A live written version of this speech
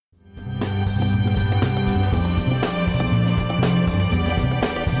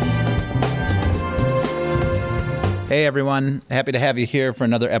Hey everyone, happy to have you here for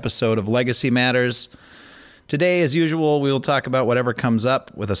another episode of Legacy Matters. Today, as usual, we will talk about whatever comes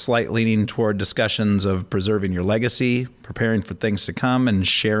up with a slight leaning toward discussions of preserving your legacy, preparing for things to come, and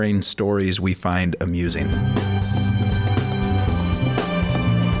sharing stories we find amusing.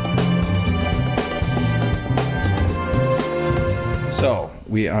 So,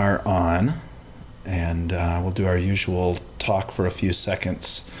 we are on, and we'll do our usual talk for a few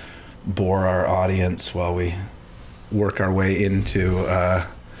seconds, bore our audience while we work our way into the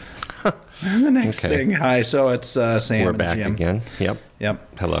next thing. Hi, so it's Sam We're and back Jim. again.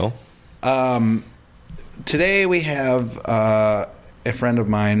 Yep. Hello. Today we have a friend of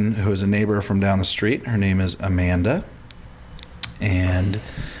mine who is a neighbor from down the street. Her name is Amanda. And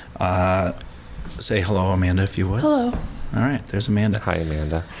say hello, Amanda, if you would. Hello. All right, there's Amanda. Hi,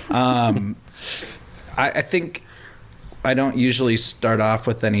 Amanda. I think I don't usually start off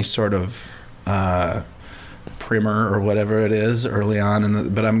with any sort of primer or whatever it is early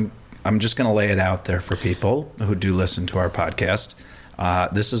on, but I'm just going to lay it out there for people who do listen to our podcast.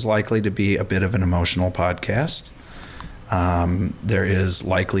 This is likely to be a bit of an emotional podcast. There is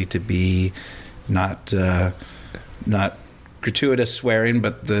likely to be not gratuitous swearing,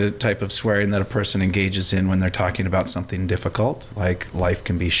 but the type of swearing that a person engages in when they're talking about something difficult, like life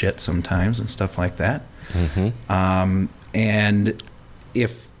can be shit sometimes and stuff like that. Mm-hmm. And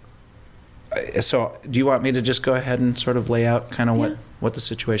so do you want me to just go ahead and sort of lay out kind of what the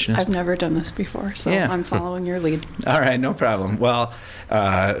situation is? I've never done this before, so Yeah. I'm following your lead. All right, no problem. Well,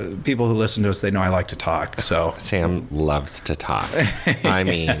 people who listen to us, they know I like to talk, so. Sam loves to talk. I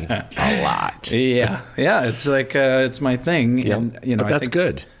mean, a lot. Yeah, it's like, it's my thing. Yep. And, but that's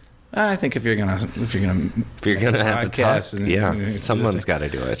good. I think if you're gonna If you're gonna have a talk, someone's got to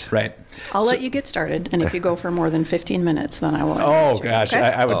do it. Right. I'll let you get started, and if you go for more than 15 minutes, then I won't. Oh gosh, okay?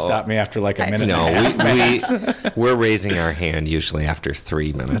 I would stop me after like a minute. No, and a half. we're raising our hand usually after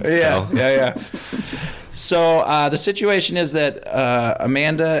 3 minutes. Yeah. So the situation is that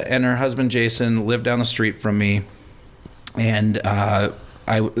Amanda and her husband Jason live down the street from me, and I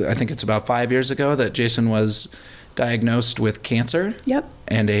think it's about 5 years ago that Jason was diagnosed with cancer. Yep.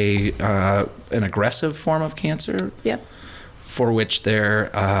 And an aggressive form of cancer. Yep. For which there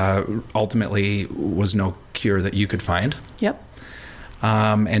ultimately was no cure that you could find. Yep.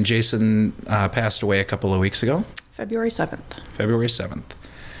 And Jason passed away a couple of weeks ago. February 7th. February 7th.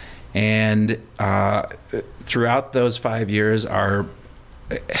 And throughout those 5 years, our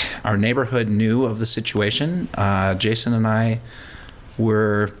neighborhood knew of the situation. Jason and I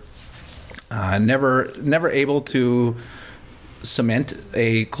were never able to cement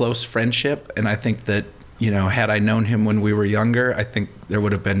a close friendship, and I think that, had I known him when we were younger, I think there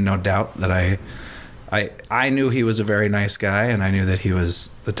would have been no doubt that I knew he was a very nice guy, and I knew that he was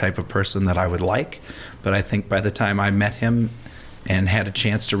the type of person that I would like. But I think by the time I met him and had a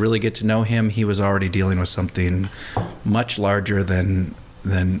chance to really get to know him, he was already dealing with something much larger than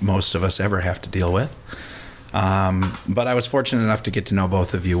most of us ever have to deal with. But I was fortunate enough to get to know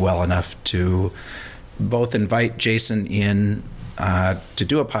both of you well enough to both invite Jason in to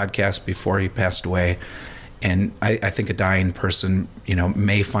do a podcast before he passed away. And I think a dying person,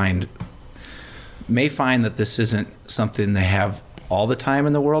 may find that this isn't something they have all the time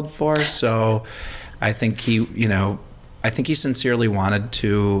in the world for. So I think he sincerely wanted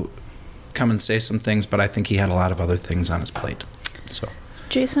to come and say some things, but I think he had a lot of other things on his plate. So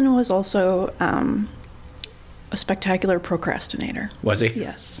Jason was also a spectacular procrastinator. Was he?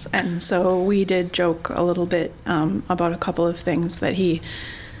 Yes. And so we did joke a little bit about a couple of things that he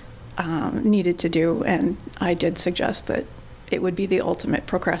needed to do, and I did suggest that it would be the ultimate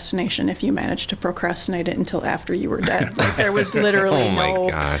procrastination if you managed to procrastinate it until after you were dead. Like, there was literally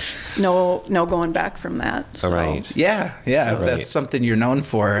no going back from that. So. Right. Yeah. If that's something you're known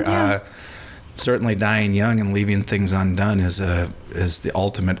for, certainly dying young and leaving things undone is the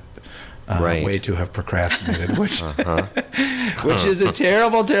ultimate way to have procrastinated, which is a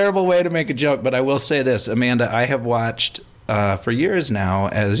terrible, terrible way to make a joke. But I will say this, Amanda, I have watched for years now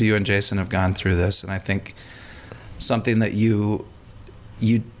as you and Jason have gone through this, and I think something that you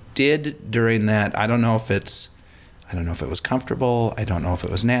did during that, I don't know if it was comfortable, I don't know if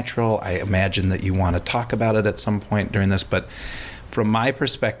it was natural. I imagine that you want to talk about it at some point during this, but from my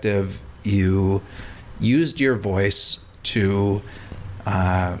perspective, you used your voice to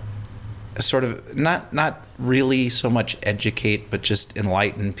sort of not really so much educate, but just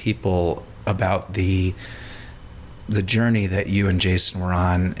enlighten people about the journey that you and Jason were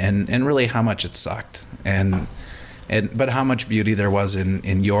on, and really how much it sucked, but how much beauty there was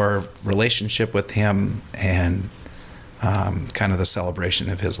in your relationship with him, and kind of the celebration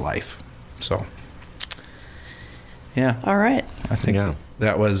of his life. So Yeah. All right. I think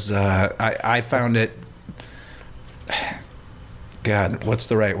that was, I found it, God, what's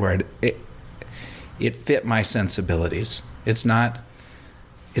the right word? It fit my sensibilities. It's not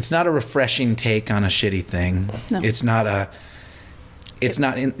a refreshing take on a shitty thing. No. It's not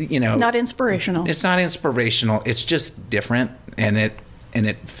not inspirational. It's not inspirational. It's just different, and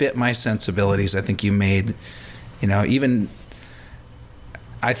it fit my sensibilities. I think you made, even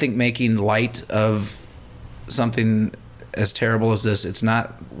I think making light of something as terrible as this,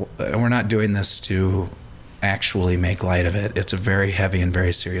 we're not doing this to actually make light of it. It's a very heavy and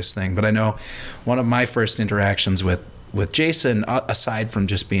very serious thing. But I know one of my first interactions with Jason, aside from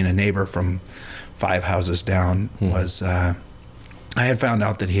just being a neighbor from 5 houses down, was I had found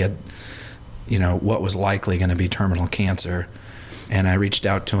out that he had, what was likely going to be terminal cancer. And I reached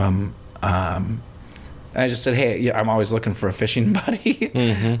out to him. I just said, hey, I'm always looking for a fishing buddy.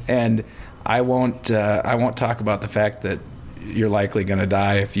 And I won't talk about the fact that you're likely going to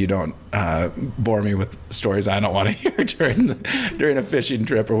die if you don't bore me with stories I don't want to hear during a fishing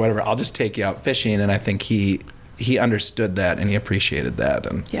trip or whatever. I'll just take you out fishing. And I think he understood that and he appreciated that.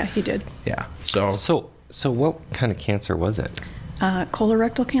 And yeah, he did. Yeah. So what kind of cancer was it?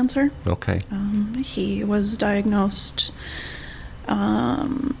 Colorectal cancer. Okay. He was diagnosed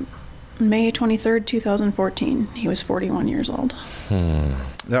May 23rd, 2014. He was 41 years old.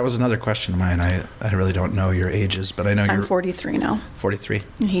 That was another question of mine. I really don't know your ages, but I know I'm 43 now. 43.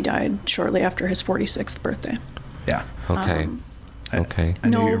 And he died shortly after his 46th birthday. Yeah. Okay. Okay. I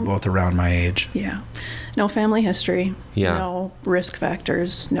knew you were both around my age. Yeah. No family history. Yeah. No risk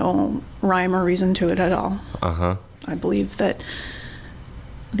factors. No rhyme or reason to it at all. Uh-huh. I believe that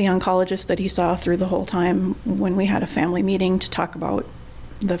the oncologist that he saw through the whole time, when we had a family meeting to talk about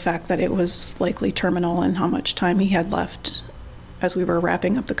the fact that it was likely terminal and how much time he had left, as we were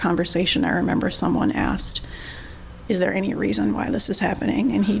wrapping up the conversation, I remember someone asked, is there any reason why this is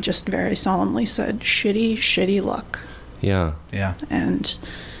happening? And he just very solemnly said, shitty luck. Yeah. Yeah. And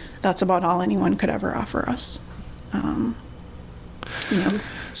that's about all anyone could ever offer us.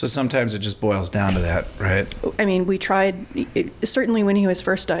 So sometimes it just boils down to that, right? I mean, we tried, certainly when he was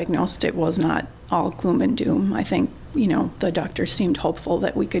first diagnosed, it was not all gloom and doom. I think, the doctors seemed hopeful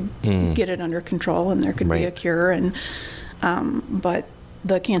that we could get it under control and there could be a cure. And but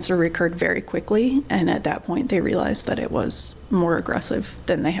the cancer recurred very quickly. And at that point, they realized that it was more aggressive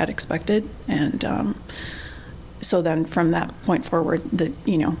than they had expected. And so then from that point forward,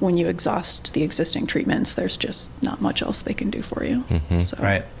 when you exhaust the existing treatments, there's just not much else they can do for you. So.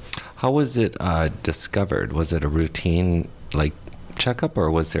 Right. How was it discovered? Was it a routine checkup, or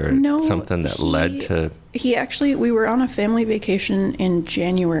was there something that led to? We were on a family vacation in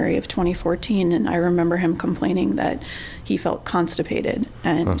January of 2014, and I remember him complaining that he felt constipated.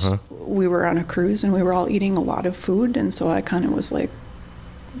 And we were on a cruise, and we were all eating a lot of food, and so I kind of was like,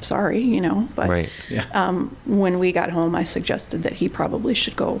 sorry, but right. When we got home, I suggested that he probably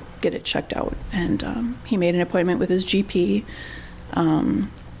should go get it checked out, and he made an appointment with his GP,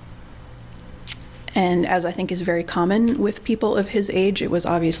 and as I think is very common with people of his age, it was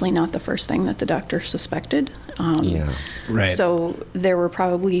obviously not the first thing that the doctor suspected. Right. So there were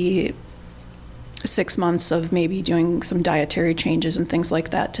probably 6 months of maybe doing some dietary changes and things like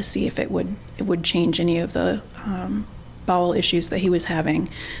that to see if it would change any of the bowel issues that he was having.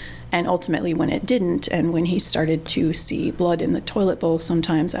 And ultimately, when it didn't, and when he started to see blood in the toilet bowl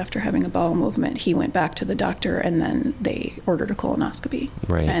sometimes after having a bowel movement, he went back to the doctor, and then they ordered a colonoscopy.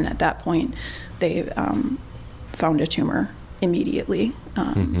 Right. And at that point, they found a tumor immediately.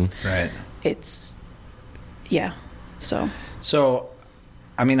 Right. So,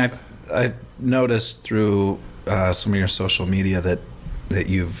 I mean, I've noticed through some of your social media that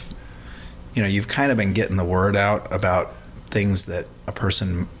you've kind of been getting the word out about things that a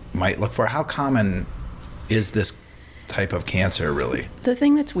person might look for. How common is this type of cancer, really? The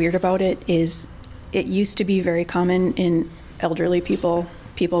thing that's weird about it is it used to be very common in elderly people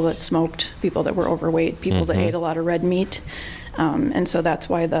that smoked, people that were overweight, people that ate a lot of red meat. And so that's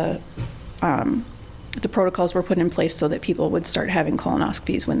why the protocols were put in place so that people would start having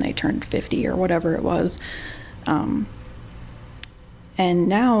colonoscopies when they turned 50 or whatever it was. And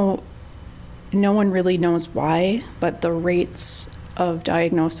now no one really knows why, but the rates of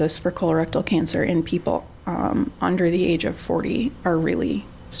diagnosis for colorectal cancer in people under the age of 40 are really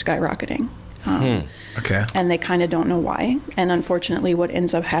skyrocketing. Okay. And they kind of don't know why. And unfortunately, what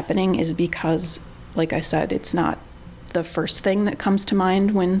ends up happening is because, like I said, it's not the first thing that comes to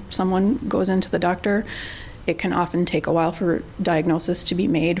mind when someone goes into the doctor. It can often take a while for diagnosis to be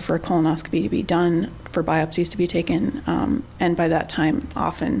made, for a colonoscopy to be done, for biopsies to be taken. And by that time,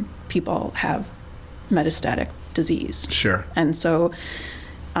 often people have metastatic disease. Sure. And so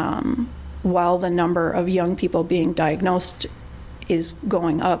while the number of young people being diagnosed is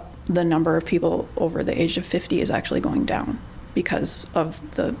going up, the number of people over the age of 50 is actually going down because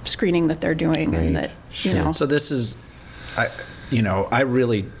of the screening that they're doing. Right. And that, you Sure. know. So this is, I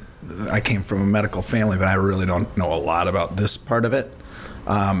came from a medical family, but I really don't know a lot about this part of it.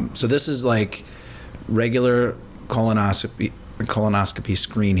 So this is like regular colonoscopy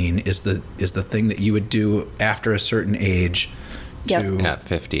screening is the thing that you would do after a certain age Yep. to At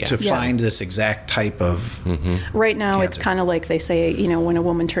 50, to yeah. find this exact type of Right now, it's cancer. kind of like they say, you know, when a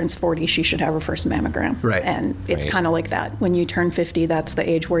woman turns 40, she should have her first mammogram. Right. And it's Right. kind of like that. When you turn 50, that's the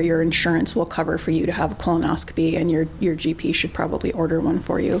age where your insurance will cover for you to have a colonoscopy, and your GP should probably order one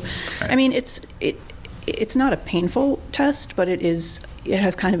for you. Right. I mean, it's not a painful test, but it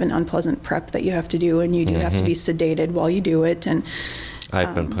has kind of an unpleasant prep that you have to do, and you do have to be sedated while you do it. And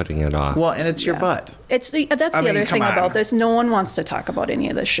I've been putting it off. well, and it's your yeah. butt. That's the I mean, other come thing on. about this. No one wants to talk about any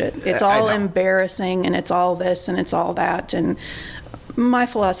of this shit. It's I all know. embarrassing, and it's all this, and it's all that. And my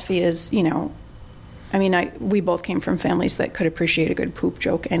philosophy is, you know, I mean, we both came from families that could appreciate a good poop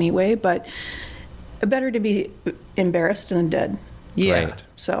joke anyway, but better to be embarrassed than dead. Yeah. Right.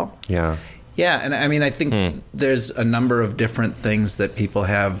 So, Yeah. Yeah, and I mean, I think there's a number of different things that people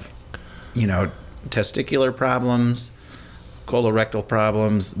have, you know, testicular problems, colorectal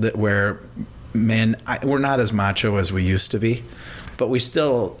problems, that where men, we're not as macho as we used to be, but we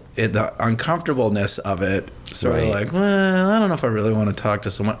still, the uncomfortableness of it, sort of Right. like, well, I don't know if I really want to talk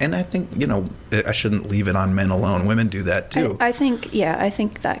to someone. And I think, you know, I shouldn't leave it on men alone. Women do that too. I think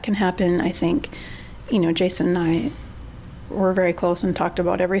that can happen. I think, you know, Jason and I were very close and talked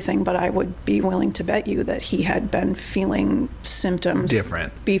about everything, but I would be willing to bet you that he had been feeling symptoms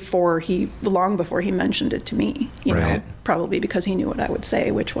Different. long before he mentioned it to me, you know, Right. probably because he knew what I would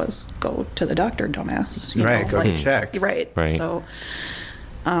say, which was go to the doctor, dumbass. You Right, know, go get checked. Right. Right. So,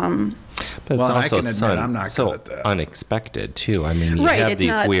 But it's Well, I also can admit I'm not so good at that. unexpected too. I mean, you Right, have it's these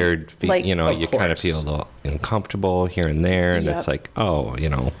not weird, like- you know, Of you kind of course. feel a little uncomfortable here and there, and Yep. it's like, oh, you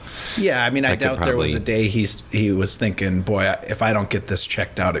know, Yeah, I mean, I I could doubt there was a probably- day he was thinking, boy, if I don't get this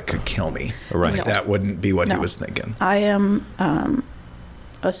checked out, it could kill me. Right. Like, that wouldn't be what he No. was thinking. I am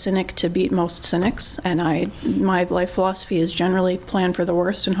a cynic to beat most cynics, and my life philosophy is generally plan for the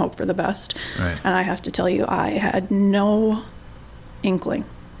worst and hope for the best. Right. And I have to tell you, I had no inkling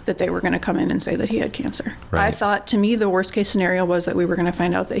that they were going to come in and say that he had cancer. I Right. thought, to me, the worst case scenario was that we were going to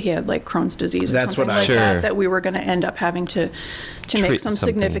find out that he had like Crohn's disease or That's something what I- like Sure. that we were going to end up having to make Treat some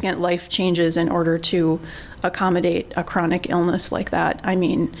something. significant life changes in order to accommodate a chronic illness like that. I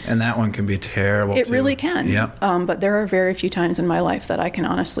mean, And that one can be terrible. it too. really can. Yeah. But there are very few times in my life that I can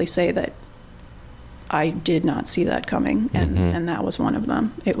honestly say that I did not see that coming, and that was one of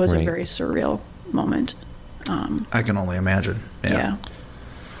them. It was a Right. very surreal moment. I can only imagine. Yeah.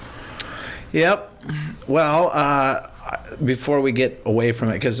 Yep. Well, before we get away from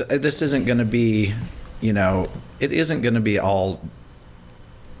it, because this isn't going to be, you know, it isn't going to be all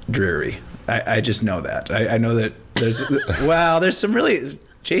dreary. I just know that. I know that there's, there's some really,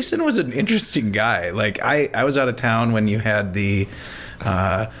 Jason was an interesting guy. Like, I was out of town when you had the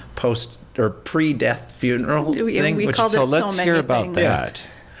post or pre-death funeral thing. We which called is it so so let's many hear about things. that.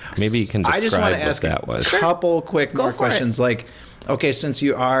 Maybe you can I just want describe to ask what that was. a couple quick Go more for questions. Like, okay, since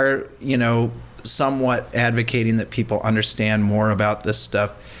you are, you know, somewhat advocating that people understand more about this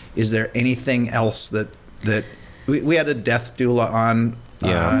stuff, is there anything else that we had a death doula on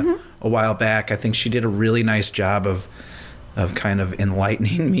Yeah. a while back? I think she did a really nice job of kind of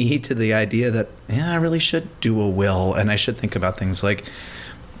enlightening me to the idea that, yeah, I really should do a will, and I should think about things like,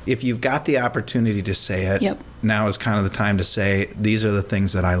 if you've got the opportunity to say it, Yep. now is kind of the time to say, these are the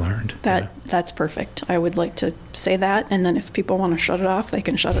things that I learned. That's perfect. I would like to say that, and then if people want to shut it off, they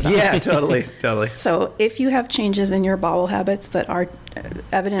can shut it off. Yeah, totally. So if you have changes in your bowel habits that are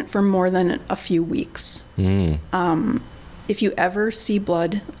evident for more than a few weeks, if you ever see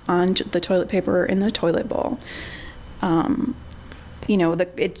blood on the toilet paper or in the toilet bowl, you know,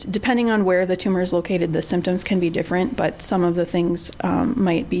 depending on where the tumor is located, the symptoms can be different, but some of the things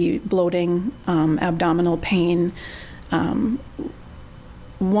might be bloating, abdominal pain.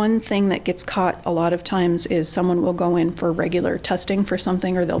 One thing that gets caught a lot of times is someone will go in for regular testing for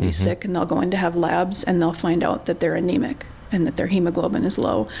something, or they'll be sick and they'll go in to have labs, and they'll find out that they're anemic and that their hemoglobin is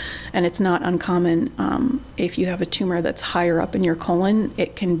low. And it's not uncommon, if you have a tumor that's higher up in your colon,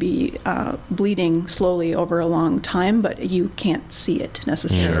 it can be bleeding slowly over a long time, but you can't see it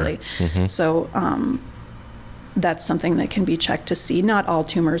necessarily. So that's something that can be checked to see. Not all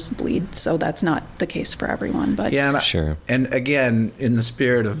tumors bleed, so that's not the case for everyone. But Yeah, and Sure. And again, in the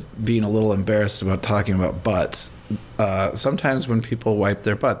spirit of being a little embarrassed about talking about butts, sometimes when people wipe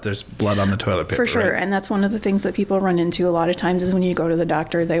their butt, there's blood on the toilet paper. for sure, right? and that's one of the things that people run into a lot of times is when you go to the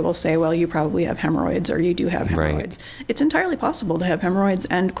doctor, they will say, well, you probably have hemorrhoids or you do have Right. hemorrhoids. It's entirely possible to have hemorrhoids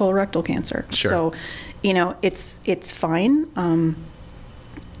and colorectal cancer. Sure. So, it's fine.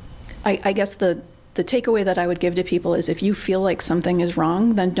 I guess the takeaway that I would give to people is if you feel like something is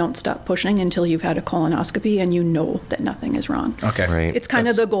wrong, then don't stop pushing until you've had a colonoscopy and you know that nothing is wrong. Okay. Right. It's kind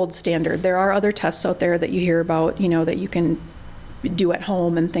of the gold standard. There are other tests out there that you hear about, that you can do at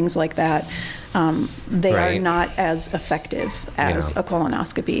home and things like that. They are Right. not as effective as Yeah. a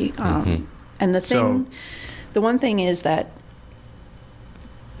colonoscopy. And So- the one thing is that,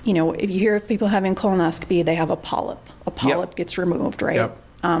 if you hear of people having colonoscopy, they have a polyp. A polyp gets removed, right? Yep.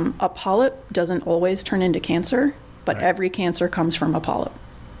 A polyp doesn't always turn into cancer, but Right. every cancer comes from a polyp.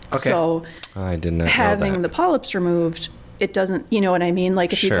 Okay. So I did not know having that. the polyps removed, it doesn't, you know what I mean?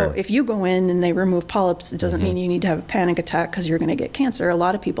 Like Sure. if you go in and they remove polyps, it doesn't mean you need to have a panic attack because you're going to get cancer. A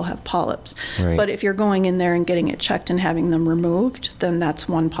lot of people have polyps. Right. But if you're going in there and getting it checked and having them removed, then that's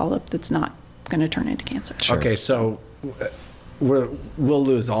one polyp that's not going to turn into cancer. Sure. Okay, so we'll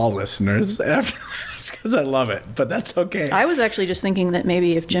lose all listeners after this because I love it, but that's okay. I was actually just thinking that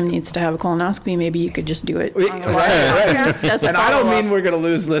maybe if Jim needs to have a colonoscopy, maybe you could just do it on Right, the right. podcast as a And I don't follow-up. mean we're going to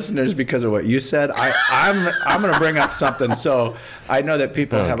lose listeners because of what you said. I'm going to bring up something. So I know that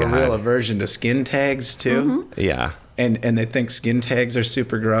people Oh, have a God. real aversion to skin tags too, Yeah. and they think skin tags are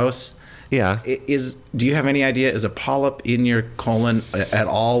super gross. Yeah. Do you have any idea, is a polyp in your colon at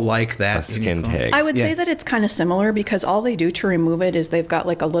all like that? A in your skin colon? tag. I would Yeah. say that it's kind of similar because all they do to remove it is they've got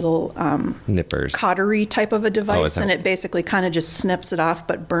like a little Nippers. cautery type of a Oh, is device, that- and it basically kind of just snips it off,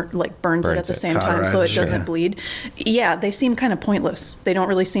 but burns it Burns at the it. same time, so it Cauterizes it, doesn't yeah. bleed. Yeah, they seem kind of pointless. They don't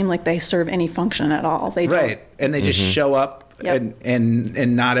really seem like they serve any function at all. They don't- Right, and they just show up, Yep.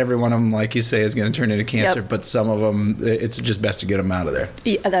 and not every one of them, like you say, is going to turn into cancer, Yep. but some of them, it's just best to get them out of there.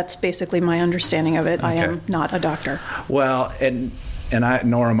 Yeah, that's basically my understanding of it. I Okay. am not a doctor. Well, and I,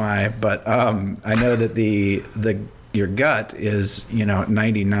 nor am I, but I know that your gut is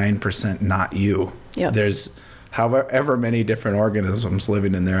 99% not you. Yep. There's however many different organisms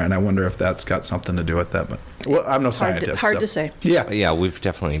living in there, and I wonder if that's got something to do with that. But well, I'm no scientist. hard so- to say. Yeah. Yeah, we've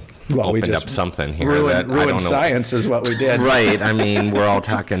definitely Well, we opened just up something here. Ruined that I don't know. science is what we did. Right. I mean, we're all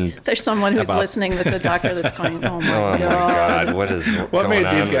talking. There's someone who's About- listening that's a doctor that's going, oh my Oh my God. God, what is What going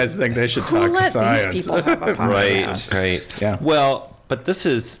made these on? guys think they should Who talk to let science? these people have a podcast? Right. Yeah. Well, but this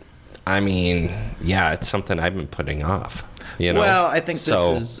is, I mean, yeah, it's something I've been putting off. Well, I think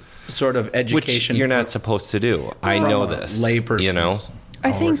So- this is sort of which education. you're not supposed to do. I from know a this. layperson's. You know.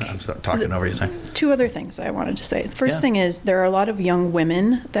 I think I'm talking over you. Sorry. Two other things I wanted to say. The first Yeah. thing is there are a lot of young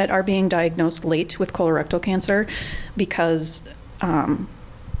women that are being diagnosed late with colorectal cancer because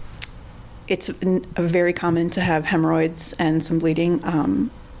it's very common to have hemorrhoids and some bleeding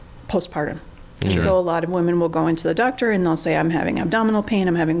postpartum. And Sure. so a lot of women will go into the doctor and they'll say, I'm having abdominal pain,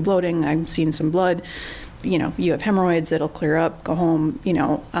 I'm having bloating, I'm seeing some blood. You have hemorrhoids, it'll clear up, go home.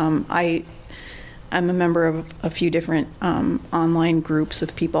 I'm a member of a few different online groups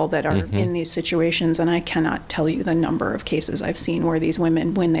of people that are in these situations, and I cannot tell you the number of cases I've seen where these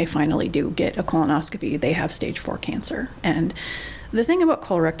women, when they finally do get a colonoscopy, they have stage 4 cancer. And the thing about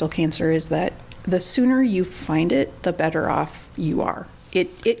colorectal cancer is that the sooner you find it, the better off you are.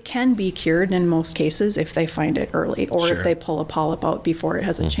 It can be cured in most cases if they find it early, or Sure. if they pull a polyp out before it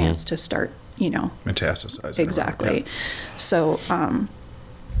has a chance to start, Metastasizing. Exactly. So,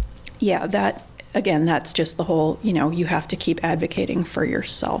 yeah, that's just the whole, you have to keep advocating for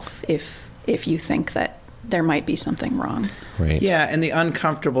yourself if you think that there might be something wrong. Right. Yeah, and the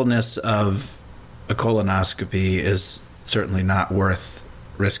uncomfortableness of a colonoscopy is certainly not worth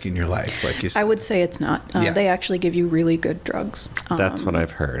risking your life, like you said. I would say it's not. Yeah. They actually give you really good drugs. That's what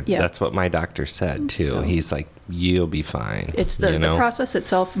I've heard. yeah. That's what my doctor said too. So- He's like, "You'll be fine." It's the process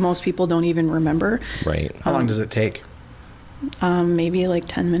itself. Most people don't even remember. Right. How long does it take? Maybe like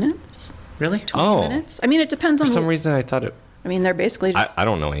 10 minutes, Really? 20 minutes. I mean, it depends For on. some reason, I thought it. I mean, they're basically just I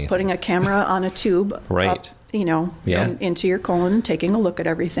don't know anything. putting a camera on a tube Right. up, Yeah. into your colon, taking a look at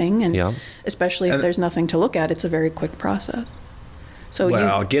everything, and Yeah. especially if And- there's nothing to look at, it's a very quick process. So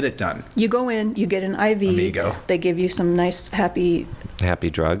Well, get it done. you go in, you get an IV. Amigo. They give you some nice, happy. Happy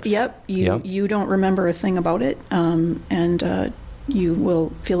drugs. Yep. You don't remember a thing about it, and you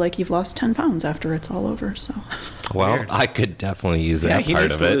will feel like you've lost 10 pounds after it's all over. So. Well, Weird. I could definitely use Yeah, that he part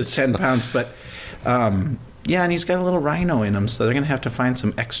needs of to it. lose 10 pounds, but Yeah, and he's got a little rhino in him, so they're going to have to find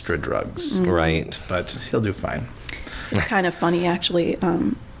some extra drugs. Right. But he'll do fine. It's kind of funny, actually.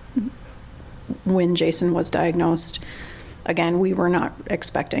 When Jason was diagnosed, again, we were not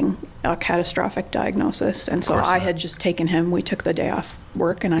expecting a catastrophic diagnosis. And so I had just taken him. We took the day off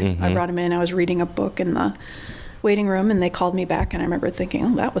work, and I brought him in. I was reading a book in the waiting room, and they called me back, and I remember thinking,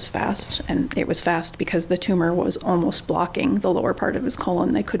 oh, that was fast. And it was fast because the tumor was almost blocking the lower part of his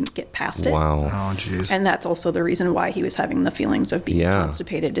colon. They couldn't get past it. Wow. Oh, jeez. And that's also the reason why he was having the feelings of being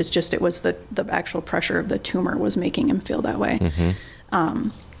constipated. It's just, it was the actual pressure of the tumor was making him feel that way.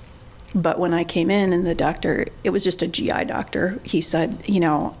 But when I came in, and the doctor, it was just a GI doctor, he said,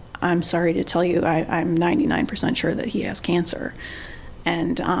 I'm sorry to tell you, I'm 99% sure that he has cancer.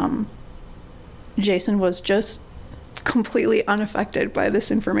 And Jason was just completely unaffected by this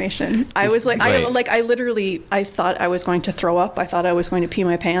information. I was like, I thought I was going to throw up. I thought I was going to pee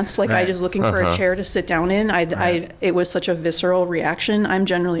my pants. I was looking for a chair to sit down in. It was such a visceral reaction. I'm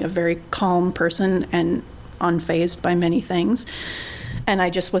generally a very calm person and unfazed by many things. And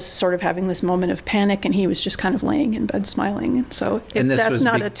I just was sort of having this moment of panic, and he was just kind of laying in bed smiling. And so that's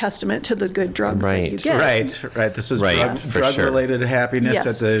not a testament to the good drugs that you get. Right. This was drug-related happiness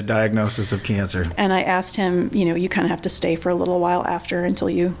at the diagnosis of cancer. And I asked him, you kind of have to stay for a little while after until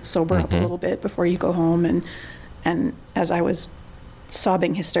you sober up a little bit before you go home. And as I was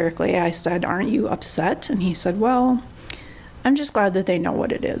sobbing hysterically, I said, aren't you upset? And he said, well, I'm just glad that they know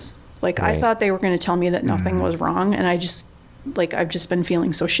what it is. I thought they were going to tell me that nothing was wrong, and I've just been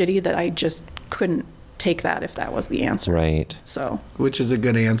feeling so shitty that I just couldn't take that if that was the answer. Right. So. Which is a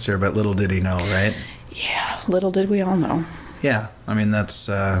good answer, but little did he know, right? Yeah, little did we all know. Yeah, I mean, that's,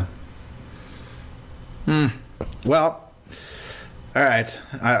 well, all right.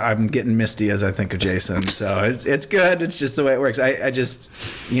 I'm getting misty as I think of Jason, so it's good. It's just the way it works. I just,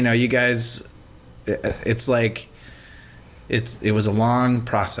 you guys, it's like, it was a long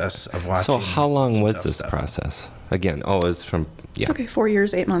process of watching. So how long was this process? Again, it was from, It's okay, 4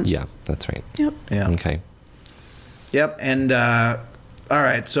 years, 8 months. Yeah, that's right. Yep. Yeah. Okay. Yep, and all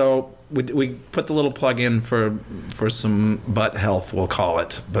right, so we put the little plug in for some butt health, we'll call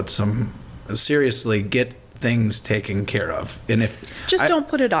it, but seriously, get things taken care of. And don't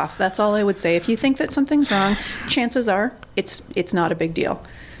put it off. That's all I would say. If you think that something's wrong, chances are it's not a big deal.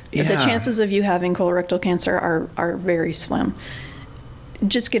 Yeah. The chances of you having colorectal cancer are very slim.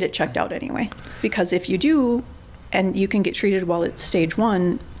 Just get it checked out anyway, because if you do, and you can get treated while it's stage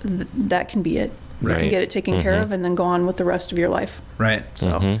 1, that can be it. You can get it taken care of and then go on with the rest of your life. Right.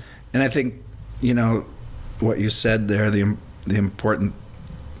 So, and I think, what you said there, the important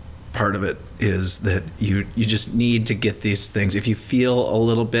part of it is that you just need to get these things. If you feel a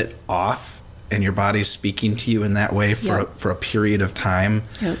little bit off and your body's speaking to you in that way for a period of time,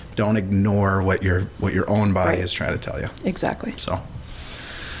 don't ignore what your own body is trying to tell you. Exactly. So.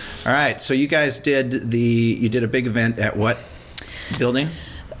 All right, so you guys did a big event at what building?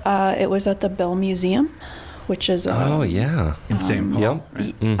 It was at the Bell Museum, which is in St. Paul.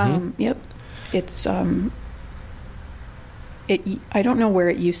 Yep. Yep. It's I don't know where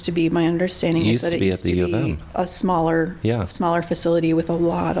it used to be. My understanding is that it used to be a smaller facility with a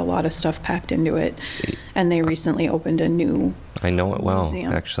lot of stuff packed into it, and they recently opened a new. I know it well,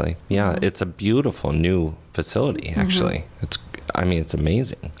 museum. Actually. Yeah, it's a beautiful new facility. Actually, it's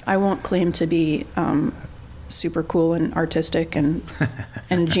amazing. I won't claim to be super cool and artistic and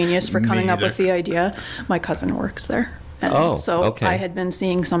genius for coming up with the idea. My cousin works there. And I had been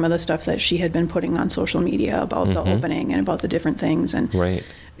seeing some of the stuff that she had been putting on social media about the opening and about the different things. And,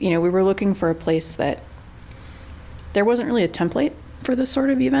 we were looking for a place that there wasn't really a template for this sort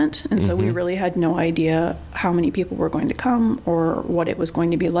of event. And so we really had no idea how many people were going to come or what it was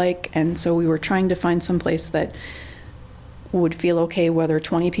going to be like. And so we were trying to find some place that would feel okay whether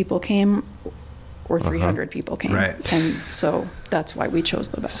 20 people came or 300 people came. Right. And so that's why we chose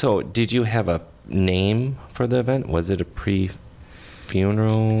the event. So did you have a name for the event? Was it a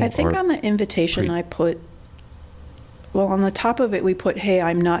pre-funeral? I think on the invitation I put, on the top of it we put, "Hey,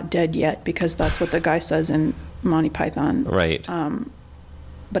 I'm not dead yet," because that's what the guy says in Monty Python. Right.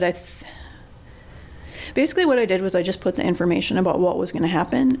 But basically what I did was I just put the information about what was going to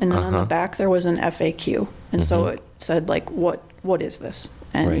happen, and then on the back there was an FAQ. And so it said, what is this?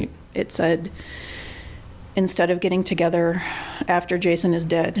 And it said, instead of getting together after Jason is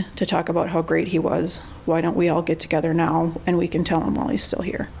dead to talk about how great he was, why don't we all get together now and we can tell him while he's still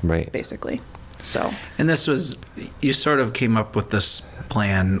here, basically. So. And this was, you sort of came up with this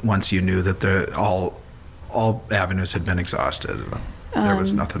plan once you knew that all avenues had been exhausted. There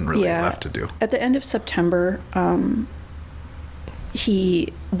was nothing really left to do. At the end of September,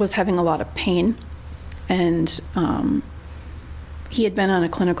 he was having a lot of pain. and he had been on a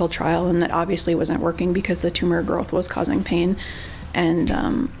clinical trial, and that obviously wasn't working because the tumor growth was causing pain.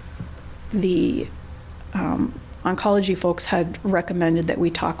 And the oncology folks had recommended that we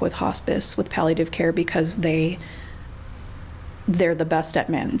talk with hospice, with palliative care, because they're the best at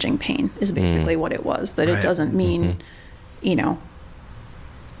managing pain, is basically what it was. That it doesn't mean, you know,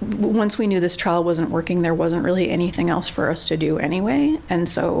 once we knew this trial wasn't working, there wasn't really anything else for us to do anyway. And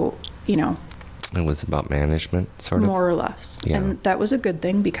so, you know, it was about management, sort of? More or less. Yeah. And that was a good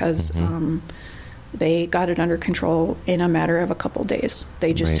thing because they got it under control in a matter of a couple days.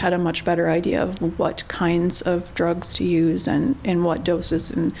 They just had a much better idea of what kinds of drugs to use and in what doses.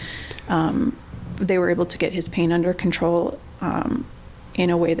 And they were able to get his pain under control in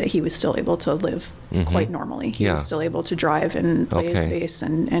a way that he was still able to live quite normally. He was still able to drive and play his bass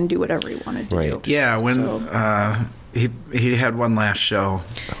and do whatever he wanted to do. Yeah, when he had one last show.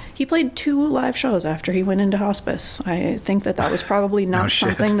 He played 2 live shows after he went into hospice. I think that was probably not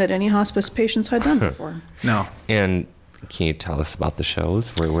something that any hospice patients had done before. No. And can you tell us about the shows?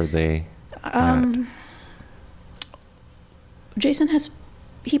 Where were they Jason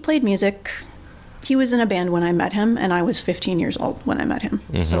he played music. He was in a band when I met him, and I was 15 years old when I met him.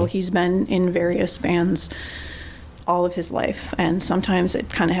 So he's been in various bands all of his life, and sometimes it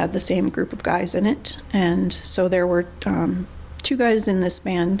kind of had the same group of guys in it. And so there were 2 guys in this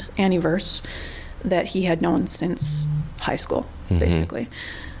band, Anniverse, that he had known since high school, basically.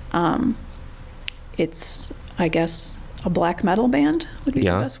 It's, I guess, a black metal band would be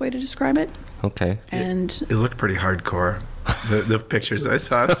the best way to describe it. Okay. And it looked pretty hardcore. The pictures I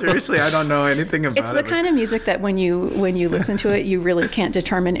saw. Seriously, I don't know anything about it. It's the kind of music that when you listen to it, you really can't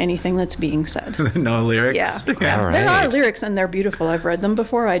determine anything that's being said. No lyrics? Yeah. All right. There are lyrics, and they're beautiful. I've read them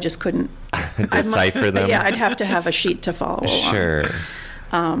before. I just couldn't decipher them. Yeah, I'd have to have a sheet to follow along. Sure.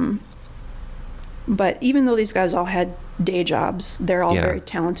 But even though these guys all had day jobs, they're all very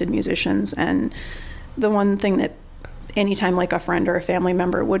talented musicians. And the one thing that anytime like a friend or a family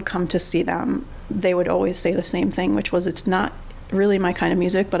member would come to see them, they would always say the same thing, which was, it's not really my kind of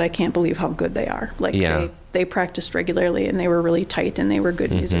music, but I can't believe how good they are. Like they practiced regularly, and they were really tight, and they were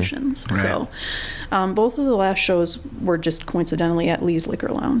good musicians. Right. So both of the last shows were just coincidentally at Lee's Liquor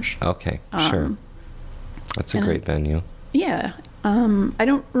Lounge. Okay, sure. That's a great venue. Yeah. I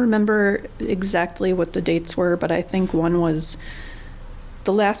don't remember exactly what the dates were, but I think the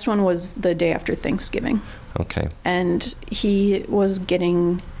last one was the day after Thanksgiving. Okay. And he was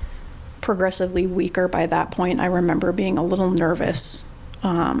getting progressively weaker by that point. I remember being a little nervous.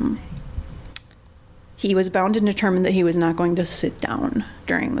 He was bound and determined that he was not going to sit down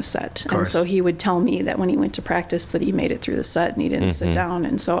during the set. And so he would tell me that when he went to practice that he made it through the set and he didn't sit down.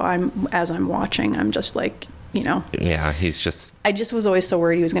 And so as I'm watching, I'm just like, you know. Yeah, I just was always so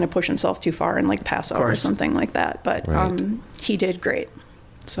worried he was going to push himself too far and like pass out or something like that. But he did great.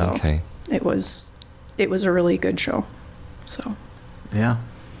 So it was a really good show. So. Yeah.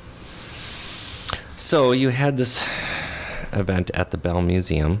 So you had this event at the Bell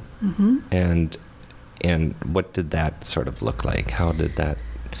Museum, and what did that sort of look like? How did that?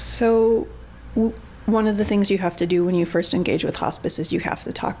 So one of the things you have to do when you first engage with hospice is you have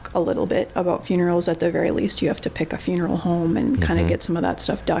to talk a little bit about funerals. At the very least, you have to pick a funeral home and kind of get some of that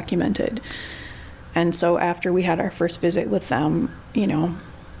stuff documented. And so after we had our first visit with them, you know,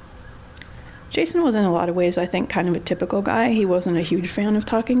 Jason was in a lot of ways, I think, kind of a typical guy. He wasn't a huge fan of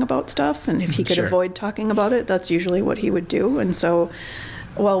talking about stuff, and if he could avoid talking about it, that's usually what he would do. And so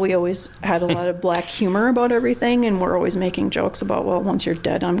while we always had a lot of black humor about everything, and we're always making jokes about, well, once you're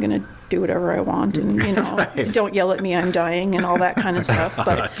dead, I'm going to do whatever I want, and, you know, don't yell at me, I'm dying, and all that kind of stuff.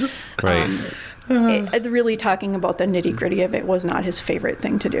 But really talking about the nitty-gritty of it was not his favorite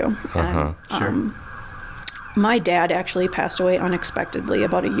thing to do. And, my dad actually passed away unexpectedly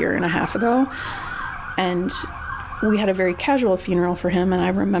about 1.5 years ago, and we had a very casual funeral for him. And I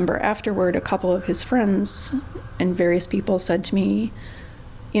remember afterward, a couple of his friends and various people said to me,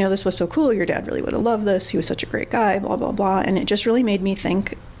 you know, this was so cool, your dad really would have loved this, he was such a great guy, blah, blah, blah. And it just really made me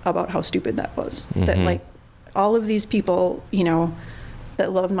think about how stupid that was. That, like, all of these people, you know,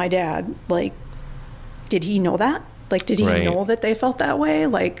 that loved my dad, like, did he know that? Like, did he know that they felt that way?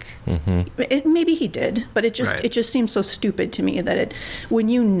 Like, maybe he did, but it just seems so stupid to me that when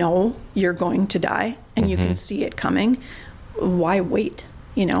you know you're going to die and you can see it coming, why wait?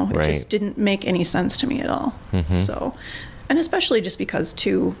 You know, it just didn't make any sense to me at all. So, and especially just because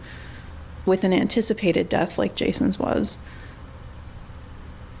too, with an anticipated death like Jason's was,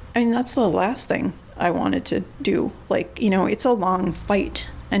 I mean, that's the last thing I wanted to do. Like, you know, it's a long fight,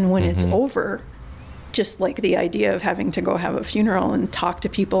 and when it's over, just like the idea of having to go have a funeral and talk to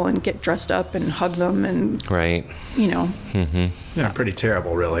people and get dressed up and hug them and, Right. you know. Yeah, pretty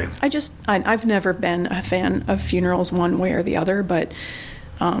terrible, really. I've never been a fan of funerals one way or the other, but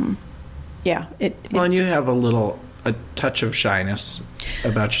yeah. Well, and you have a touch of shyness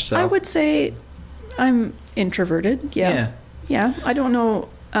about yourself. I would say I'm introverted. Yeah. Yeah. I don't know.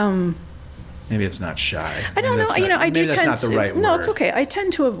 Maybe it's not shy. I don't know. Maybe You know, I do that's tend not the to. right No, word. it's okay. I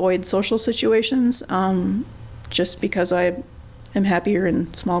tend to avoid social situations, just because I am happier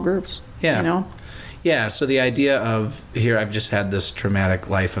in small groups. Yeah. You know. Yeah, so the idea of, here, I've just had this traumatic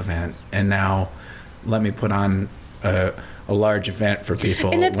life event, and now let me put on a large event for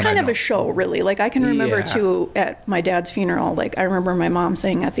people. And it's when kind I of a don't- show, really. Like, I can remember, Yeah. too, at my dad's funeral, like, I remember my mom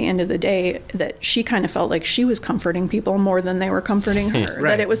saying at the end of the day that she kind of felt like she was comforting people more than they were comforting her. Right.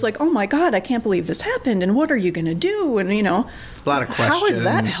 That it was like, oh, my God, I can't believe this happened, and what are you going to do? And, you know. A lot of How is that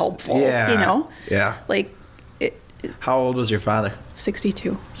questions. helpful? Yeah. You know? Yeah. Like, How old was your father?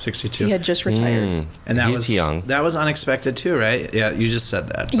 62. 62. He had just retired. And that He's was young. That was unexpected too, right? Yeah, you just said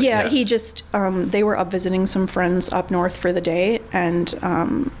that. but Yeah, yes. he just, they were up visiting some friends up north for the day, and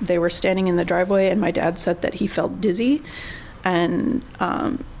they were standing in the driveway, and my dad said that he felt dizzy, and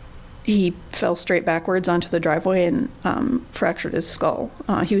he fell straight backwards onto the driveway and fractured his skull.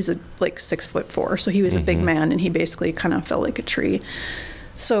 He was like 6'4", so he was a big man, and he basically kind of fell like a tree.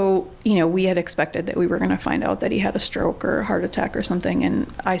 So, you know, we had expected that we were going to find out that he had a stroke or a heart attack or something. And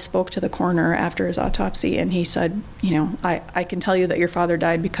I spoke to the coroner after his autopsy, and he said, you know, I can tell you that your father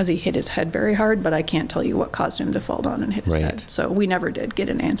died because he hit his head very hard, but I can't tell you what caused him to fall down and hit his Right. head. So we never did get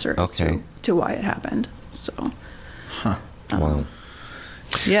an answer as Okay. to why it happened. So, Wow.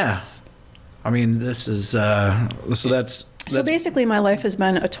 Yeah. I mean, this is so that's basically my life has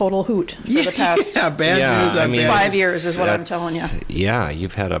been a total hoot for the past yeah, bad news. I mean, 5 years is what I'm that's- telling you. Yeah,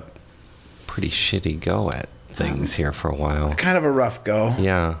 you've had a pretty shitty go at things here for a while. kind of a rough go.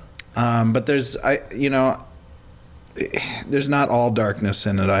 Yeah. But there's not all darkness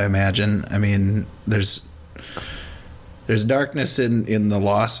in it, I imagine. I mean, there's darkness in the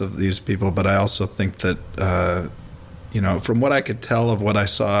loss of these people, but I also think that from what I could tell of what I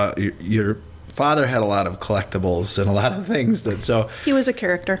saw, your father had a lot of collectibles and a lot of things so He was a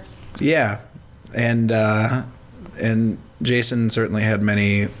character. yeah, and Jason certainly had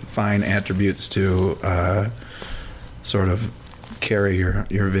many fine attributes to sort of carry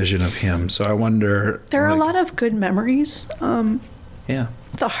your vision of him. So I wonder. There are a lot of good memories. Yeah.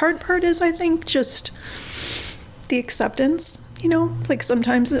 The hard part is, I think, just the acceptance, you know? Like,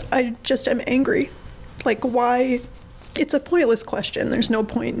 sometimes I just am angry. Like, why? It's a pointless question. There's no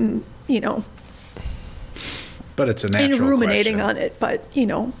point in, But it's a in natural ruminating question. on it. But,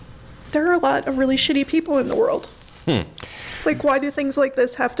 there are a lot of really shitty people in the world. Like, why do things like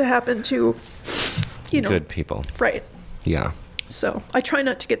this have to happen to, Good people. Right. Yeah. So I try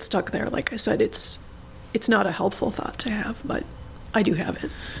not to get stuck there. Like I said, it's not a helpful thought to have, but I do have it.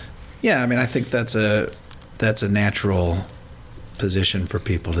 Yeah, I mean, I think that's a natural position for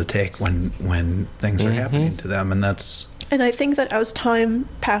people to take when things are happening to them, and that's. And I think that as time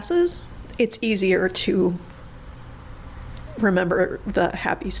passes, it's easier to remember the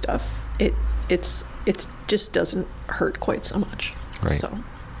happy stuff. It just doesn't hurt quite so much. Right. So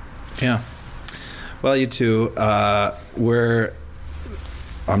Yeah. Well, you two, I'm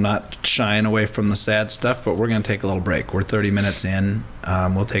not shying away from the sad stuff, but we're going to take a little break. We're 30 minutes in.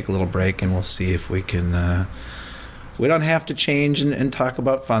 We'll take a little break, and we'll see if we can. We don't have to change and talk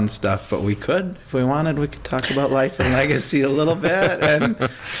about fun stuff, but we could, if we wanted. We could talk about life and legacy a little bit, and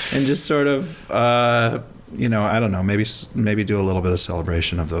just sort of, I don't know, maybe do a little bit of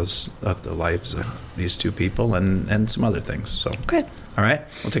celebration of the lives of these two people and some other things. So, okay. all right,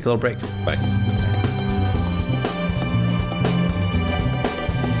 we'll take a little break. Bye.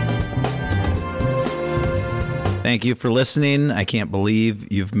 Thank you for listening. I can't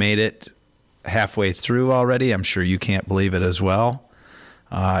believe you've made it halfway through already. I'm sure you can't believe it as well.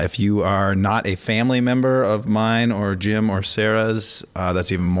 If you are not a family member of mine or Jim or Sarah's,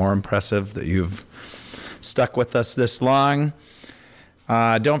 that's even more impressive that you've stuck with us this long.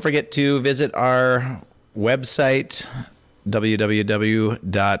 Don't forget to visit our website,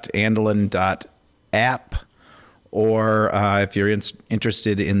 www.andelin.app, or if you're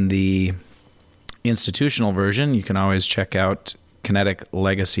interested in the institutional version, you can always check out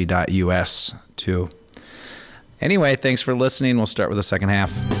kineticlegacy.us too. Anyway, thanks for listening. We'll start with the second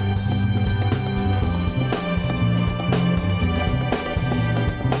half.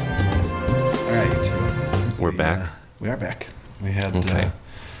 All right, you two. We're back. We are back. We had Okay.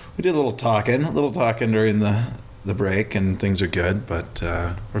 we did a little talking during the the break, and things are good. But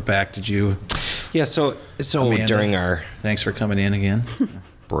we're back. Did you? Yeah. So Amanda, during our thanks for coming in again.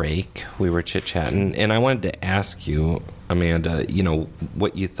 break, we were chit-chatting, and I wanted to ask you, Amanda,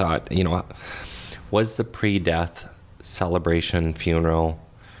 what you thought, was the pre-death celebration funeral,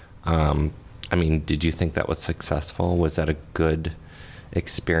 did you think that was successful? Was that a good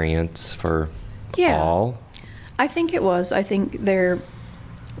experience for all? I think it was. I think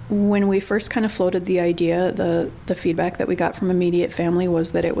when we first kind of floated the idea, the feedback that we got from immediate family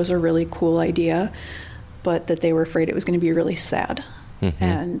was that it was a really cool idea, but that they were afraid it was going to be really sad. Mm-hmm.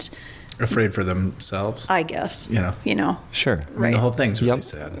 And afraid for themselves, I guess. Sure. Right. The whole thing's really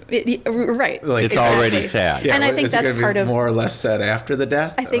sad. Right. Like, it's already sad. Yeah, and I think is that's it part of more or less sad after the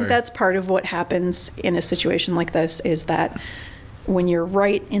death. I think that's part of what happens in a situation like this, is that when you're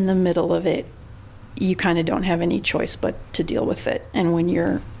right in the middle of it, you kind of don't have any choice but to deal with it. And when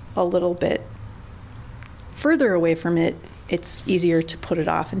you're a little bit further away from it, it's easier to put it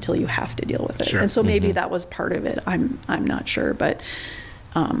off until you have to deal with it. Sure. And so maybe that was part of it. I'm not sure, but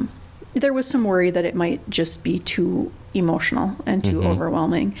there was some worry that it might just be too emotional and too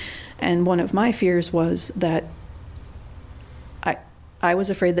overwhelming. And one of my fears was that I was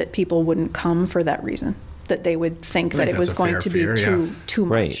afraid that people wouldn't come for that reason, that they would think that it was going to be too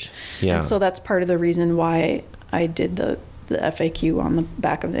much. Right. Yeah. And so that's part of the reason why I did the FAQ on the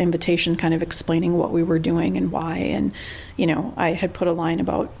back of the invitation, kind of explaining what we were doing and why. And, I had put a line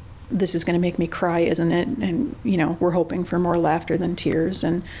about, this is going to make me cry, isn't it? And, we're hoping for more laughter than tears.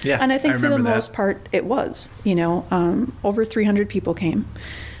 And I think for the most part, it was, over 300 people came.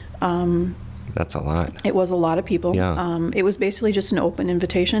 That's a lot. It was a lot of people. Yeah. It was basically just an open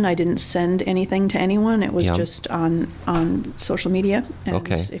invitation. I didn't send anything to anyone. It was just on social media. And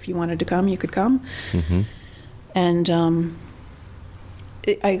if you wanted to come, you could come. Mm-hmm. And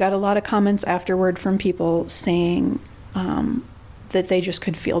I got a lot of comments afterward from people saying that they just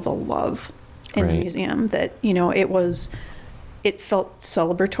could feel the love in the museum, that, it felt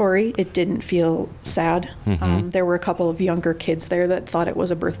celebratory. It didn't feel sad. Mm-hmm. There were a couple of younger kids there that thought it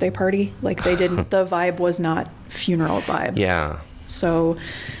was a birthday party. Like, they didn't, the vibe was not funeral vibe. Yeah. So,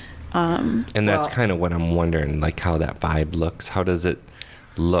 and that's kind of what I'm wondering, like, how that vibe looks. How does it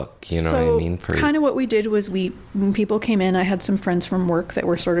look? You know what I mean? Kind of what we did was when people came in, I had some friends from work that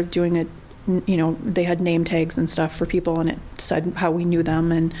were sort of doing they had name tags and stuff for people, and it said how we knew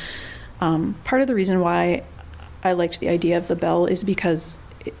them. And part of the reason why I liked the idea of the bell is because,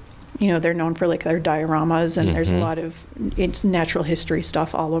 they're known for, like, their dioramas, and there's a lot of, it's natural history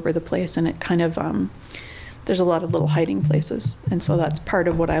stuff all over the place, and it kind of, there's a lot of little hiding places. And so that's part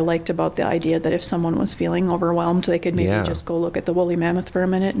of what I liked about the idea, that if someone was feeling overwhelmed, they could maybe just go look at the woolly mammoth for a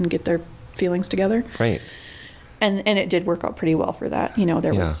minute and get their feelings together. Right. And it did work out pretty well for that.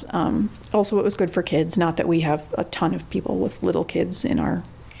 There was, also it was good for kids. Not that we have a ton of people with little kids in our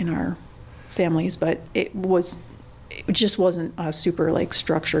families, but it just wasn't a super, like,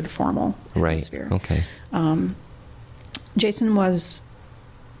 structured, formal atmosphere. Right. Okay. Jason was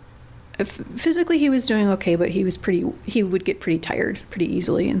physically, he was doing okay, but he would get pretty tired pretty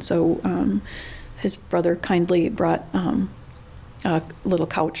easily, and so his brother kindly brought a little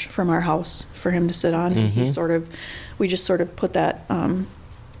couch from our house for him to sit on. And we just sort of put that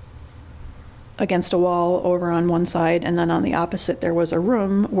against a wall over on one side, and then on the opposite there was a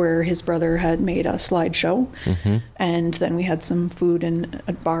room where his brother had made a slideshow, and then we had some food and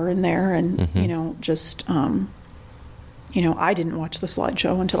a bar in there, and I didn't watch the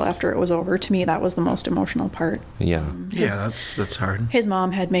slideshow until after it was over. To me, that was the most emotional part. Yeah. That's hard. His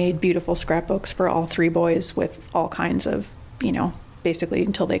mom had made beautiful scrapbooks for all three boys with all kinds of, basically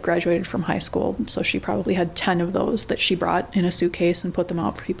until they graduated from high school. So she probably had 10 of those that she brought in a suitcase and put them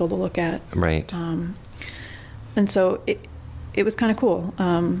out for people to look at. Right. And so it was kind of cool.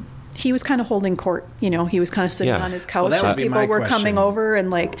 He was kind of holding court, he was kind of sitting on his couch, and people were coming over, and,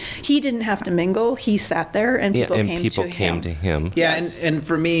 like, he didn't have to mingle. He sat there, and people came to him. Yeah, yes. and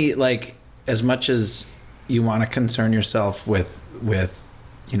for me, like, as much as you want to concern yourself with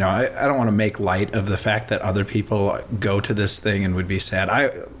I don't want to make light of the fact that other people go to this thing and would be sad.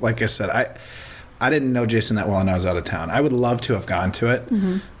 Like I said, I didn't know Jason that well, and I was out of town. I would love to have gone to it.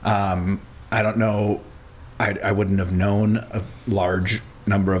 I don't know. I wouldn't have known a large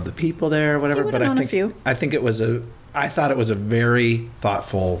number of the people there or whatever, but I think I thought it was a very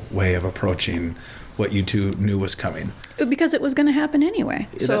thoughtful way of approaching what you two knew was coming. Because it was going to happen anyway.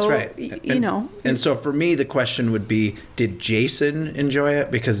 That's right. And so for me, the question would be, did Jason enjoy it?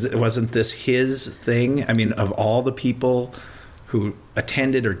 Because wasn't this his thing? I mean, of all the people who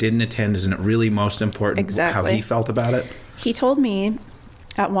attended or didn't attend, isn't it really most important how he felt about it? He told me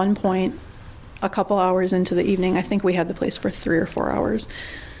at one point, a couple hours into the evening. I think we had the place for 3 or 4 hours.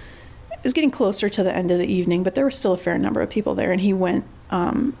 It was getting closer to the end of the evening, but there was still a fair number of people there. And he went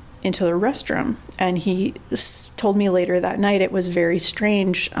into the restroom, and he told me later that night it was very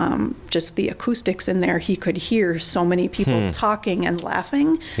strange, just the acoustics in there. He could hear so many people talking and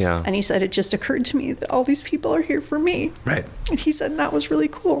laughing. Yeah. And he said, it just occurred to me that all these people are here for me. Right. And he said that was really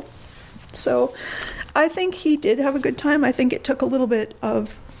cool. So I think he did have a good time. I think it took a little bit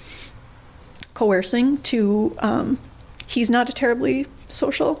of coercing to, he's not a terribly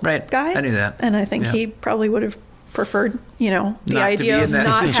social guy. I knew that. And I think Yeah. he probably would have preferred, the Not to idea be of in that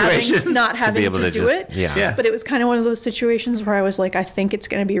not situation. having able to to do just- it. yeah. Yeah. But it was kind of one of those situations where I was like, I think it's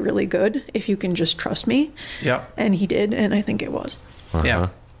going to be really good if you can just trust me. Yeah. And he did, and I think it was. Yeah.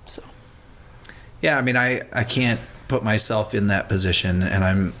 So Yeah, I mean, I can't put myself in that position, and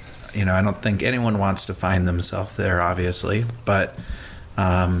I don't think anyone wants to find themselves there, obviously, but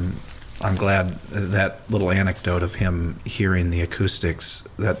I'm glad that little anecdote of him hearing the acoustics,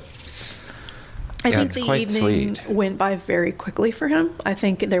 that I Yeah, think it's the quite evening sweet. went by very quickly for him. I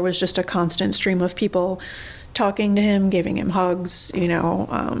think there was just a constant stream of people talking to him, giving him hugs.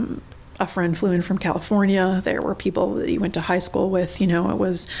 A friend flew in from California. There were people that he went to high school with. It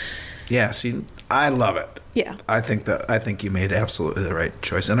was, yeah, see, I love it. yeah. I think you made absolutely the right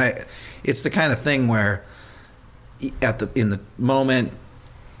choice, and it's the kind of thing where in the moment,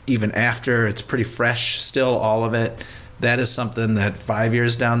 even after, it's pretty fresh still, all of it. That is something that 5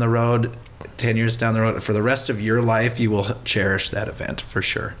 years down the road, 10 years down the road, for the rest of your life, you will cherish that event for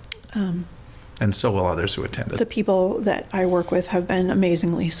sure. And so will others who attended. The people that I work with have been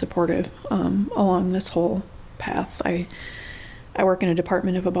amazingly supportive along this whole path. I work in a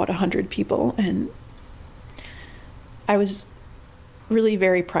department of about 100 people, and I was really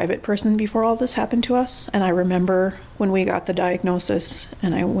very private person before all this happened to us. And I remember when we got the diagnosis,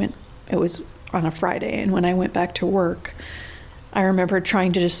 and it was on a Friday, and when I went back to work, I remember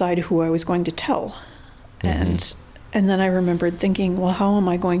trying to decide who I was going to tell. And then I remembered thinking, well, how am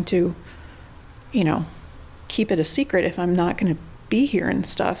I going to, keep it a secret if I'm not going to be here and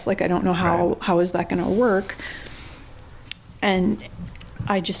stuff? Like, I don't know how is that going to work? And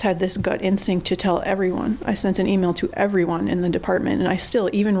I just had this gut instinct to tell everyone. I sent an email to everyone in the department, and I still,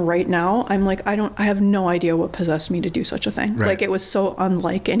 even right now, I'm like, I have no idea what possessed me to do such a thing. Right. Like, it was so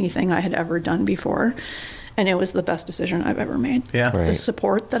unlike anything I had ever done before, and it was the best decision I've ever made. Yeah. Right. The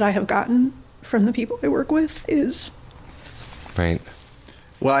support that I have gotten from the people I work with is Right.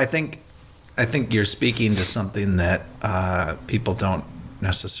 Well, I think you're speaking to something that people don't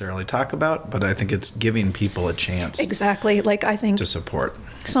necessarily talk about, but I think it's giving people a chance exactly, like, I think to support.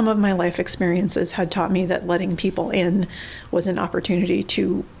 some of my life experiences had taught me that letting people in was an opportunity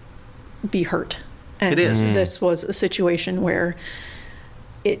to be hurt. And It is. This was a situation where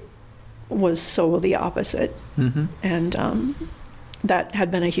it was so the opposite. And that had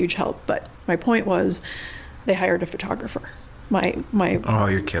been a huge help. But my point was, they hired a photographer. My Oh,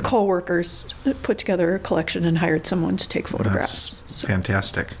 you're kidding. co-workers put together a collection and hired someone to take photographs. That's So,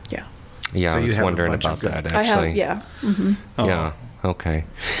 fantastic. yeah. Yeah, So I you was have a wondering bunch of about good- that, I actually. have, yeah. Oh. Yeah. Okay.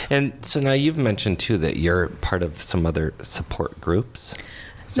 And so now you've mentioned too that you're part of some other support groups.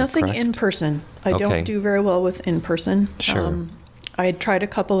 Is that Nothing correct? in person. I Okay. don't do very well with in person. Sure. I had tried a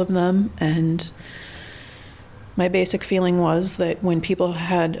couple of them, and my basic feeling was that when people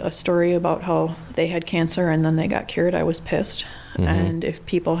had a story about how they had cancer and then they got cured, I was pissed. And if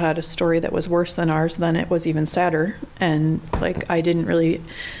people had a story that was worse than ours, then it was even sadder. And I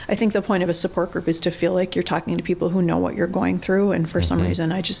think the point of a support group is to feel like you're talking to people who know what you're going through. And for some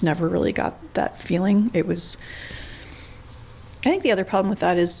reason, I just never really got that feeling. I think the other problem with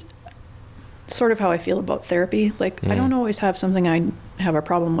that is sort of how I feel about therapy. I don't always have something I have a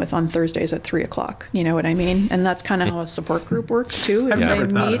problem with on Thursdays at 3:00. You know what I mean? And that's kind of how a support group works too. Is I've never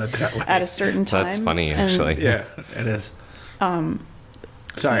they thought meet of it that way. at a certain time. That's funny, and- actually. Yeah, it is.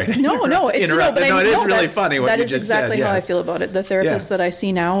 Sorry. No, it's Interrupted. but it is really that's- funny what that you is just exactly said. how I yes. feel about it. The therapist Yeah. that I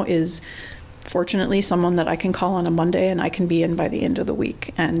see now is fortunately someone that I can call on a Monday and I can be in by the end of the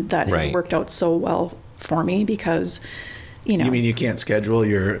week, and that has Right. worked out so well for me because, you know. You mean you can't schedule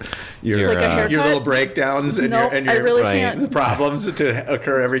your Like a haircut? your little breakdowns and Nope, your I really Right. can't. the problems to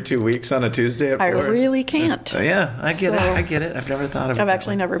occur every 2 weeks on a Tuesday at I 4? really can't. Yeah, I get it. So- I get it. I've never thought of it. I've that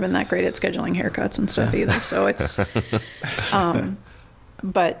actually way. never been that great at scheduling haircuts and stuff either. So it's,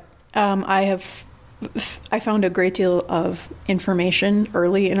 but I found a great deal of information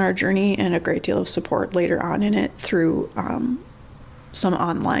early in our journey and a great deal of support later on in it through some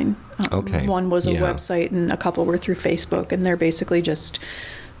online. Okay. One was a Yeah. website and a couple were through Facebook, and they're basically just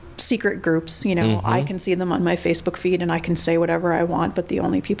secret groups, you know. I can see them on my Facebook feed and I can say whatever I want, but the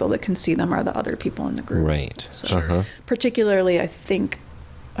only people that can see them are the other people in the group. Right. So particularly, I think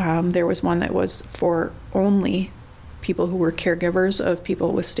there was one that was for only people who were caregivers of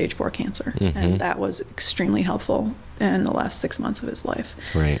people with stage 4 cancer. And that was extremely helpful in the last 6 months of his life.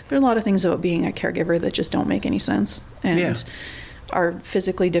 Right. There are a lot of things about being a caregiver that just don't make any sense and are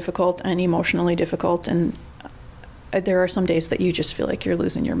physically difficult and emotionally difficult. And there are some days that you just feel like you're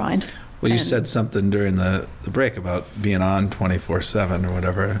losing your mind. Well, you And- said something during the break about being on 24/7 or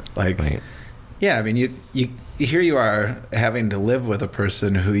whatever. Like, yeah, I mean, you here you are having to live with a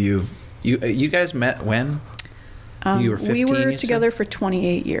person who you guys met when? You were 15, we were you together said? for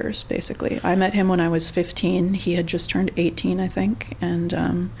 28 years, basically. I met him when I was 15. He had just turned 18, I think.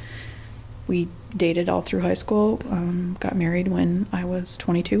 And we dated all through high school, got married when I was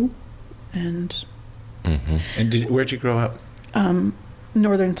 22. And And where'd you grow up?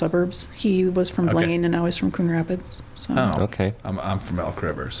 northern suburbs. He was from Okay. Blaine, and I was from Coon Rapids. So. Oh, Okay. I'm from Elk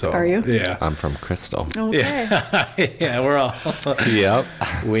River, so. Are you? Yeah. I'm from Crystal. Okay. Yeah, yeah, we're all. Yep.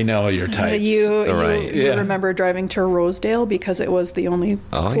 We know your types. You Right. you Yeah. remember driving to Rosedale because it was the only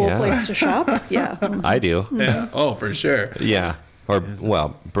Oh, cool yeah. place to shop? Yeah. I do. Yeah. Oh, for sure. Yeah. Or,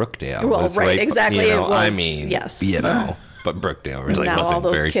 well, Brookdale. Well, was right, exactly, You know, it I was, mean, yes. you know, but Brookdale really Now wasn't all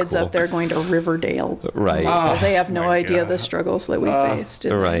those very kids cool. up there going to Riverdale. Right. Well, they have Oh, no my idea God. the struggles that we faced.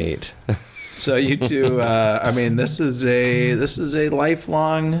 did they? Right. So you two, I mean, this is a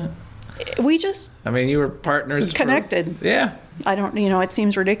lifelong. We just I mean, you were partners. connected. Yeah. I don't, you know, it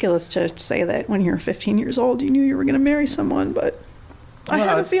seems ridiculous to say that when you're 15 years old, you knew you were going to marry someone, but I had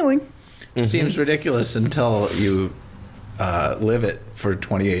Well, a feeling. Seems ridiculous until you live it for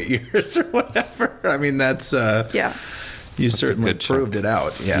 28 years or whatever. I mean, that's Yeah. you certainly good chunk. proved it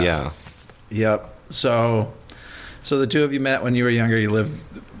out. Yeah. Yeah. Yep. So the two of you met when you were younger. You lived.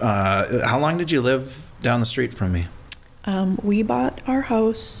 How long did you live down the street from me? We bought our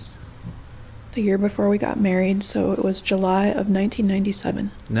house the year before we got married, so it was July of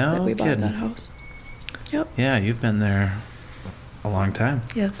 1997 No that we bought kidding. that house. Yep. Yeah, you've been there a long time.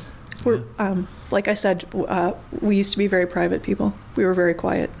 Yes. We're, like I said, we used to be very private people. We were very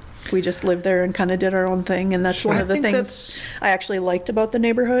quiet. We just lived there and kind of did our own thing, and that's one I of the think things that's- I actually liked about the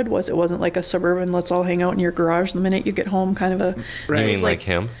neighborhood was it wasn't like a suburban, let's all hang out in your garage the minute you get home kind of a. Right. You it's mean like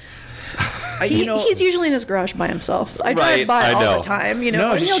him? He's usually in his garage by himself. I drive Right, by I all know. the time, you know.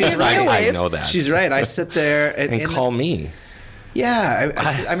 No, and he'll she's give me right. a I wave. know that. She's right. I sit there and call me.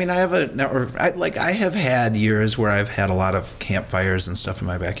 Yeah, I mean, I have I have had years where I've had a lot of campfires and stuff in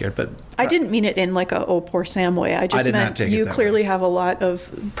my backyard, but I didn't mean it in like a oh poor Sam way. I just did not meant take it you that clearly way. have a lot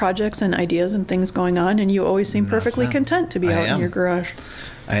of projects and ideas and things going on, and you always seem perfectly not- content to be I out in am. your garage.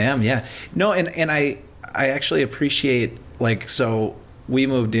 I am, yeah. No, and I actually appreciate, like, so we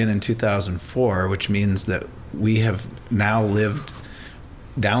moved in 2004, which means that we have now lived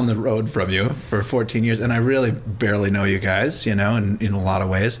down the road from you for 14 years, and I really barely know you guys, you know, in a lot of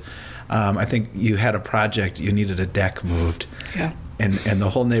ways. I think you had a project, you needed a deck moved, Yeah. and the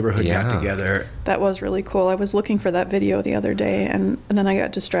whole neighborhood got Yeah. together. That was really cool. I was looking for that video the other day, and then I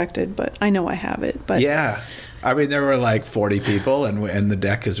got distracted, but I know I have it. But Yeah. I mean, there were like 40 people, and the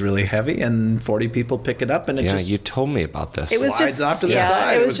deck is really heavy, and 40 people pick it up, and it Yeah, just you told me about this. it was slides just off to the yeah,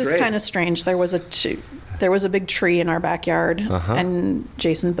 side. it It was was just great. kind of strange. There was a big tree in our backyard, Uh-huh. and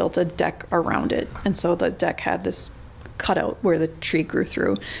Jason built a deck around it, and so the deck had this cutout where the tree grew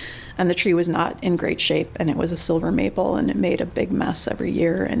through, and the tree was not in great shape, and it was a silver maple, and it made a big mess every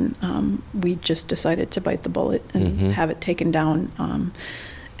year, and we just decided to bite the bullet and have it taken down.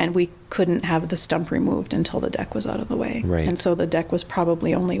 And we couldn't have the stump removed until the deck was out of the way. Right. And so the deck was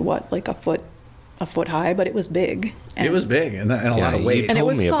probably only like a foot high, but it was big. it was big and a lot of you weight. And it told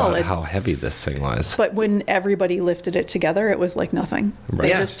was me solid. about how heavy this thing was. But when everybody lifted it together, it was like nothing. Right. They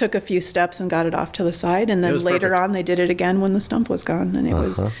Yes. just took a few steps and got it off to the side, and It then was later perfect. on they did it again when the stump was gone, and it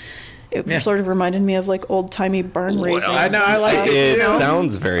was. It Yeah. sort of reminded me of like old timey barn raisins. I know, I and liked stuff, it It you know?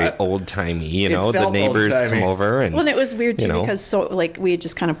 sounds very old timey, you It know. The felt neighbors old-timey. come over and Well, and it was weird too you know. because so like we had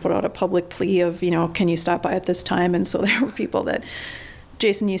just kind of put out a public plea of can you stop by at this time, and so there were people that.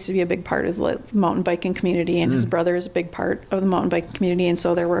 Jason used to be a big part of the mountain biking community, and his brother is a big part of the mountain biking community. And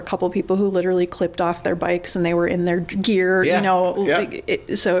so there were a couple people who literally clipped off their bikes and they were in their gear, Yeah,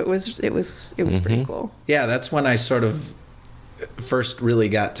 yeah. So it was pretty cool. Yeah, that's when I sort of first really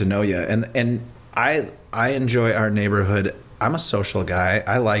got to know you, and I enjoy our neighborhood. I'm a social guy.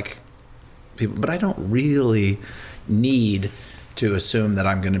 I like people, but I don't really need to assume that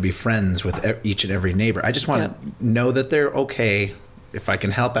I'm going to be friends with each and every neighbor. I just want to know that they're okay. If I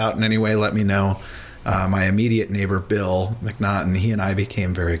can help out in any way, let me know. my immediate neighbor, Bill McNaughton, he and I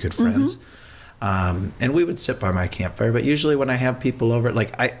became very good friends. And we would sit by my campfire. But usually when I have people over,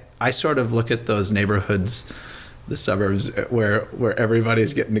 like I sort of look at those neighborhoods, the suburbs, where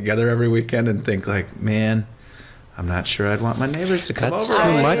everybody's getting together every weekend and think like, man, I'm not sure I'd want my neighbors to come That's over.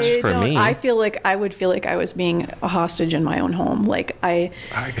 too much for me. I would feel like I was being a hostage in my own home. Like I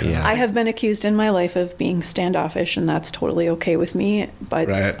have been accused in my life of being standoffish, and that's totally okay with me.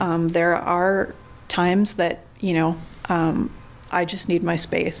 But there are times that, I just need my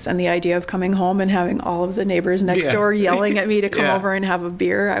space. And the idea of coming home and having all of the neighbors next door yelling at me to come over and have a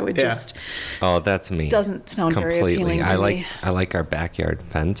beer, I would just... Oh, that's me. Doesn't sound very appealing to me. I like our backyard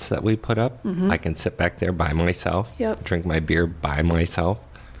fence that we put up. I can sit back there by myself, drink my beer by myself,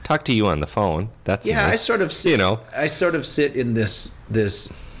 talk to you on the phone. That's nice. I sort of sit, I sort of sit in this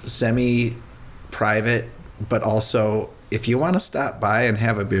semi-private, but also... If you want to stop by and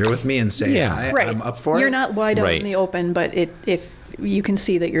have a beer with me and say hi, I'm up for it. You're not wide out in the open, but if you can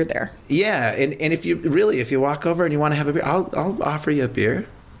see that you're there. Yeah, and if you walk over and you want to have a beer, I'll offer you a beer.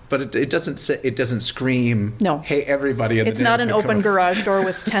 But it doesn't scream. No. Hey, everybody! It's not an open garage door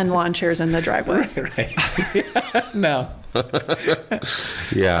with 10 lawn chairs in the driveway. Right. No.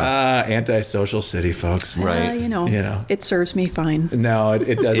 Antisocial city, folks. Right. It serves me fine. No,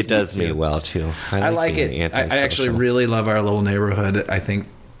 it does. It does me well too. I like it. I actually really love our little neighborhood. I think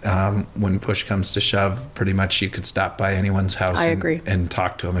when push comes to shove, pretty much you could stop by anyone's house. I agree. And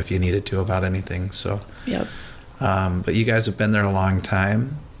talk to them if you needed to about anything. So. Yep. But you guys have been there a long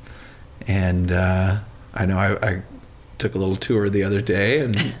time, and I know I took a little tour the other day,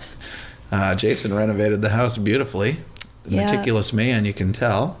 and Jason renovated the house beautifully. Meticulous man, you can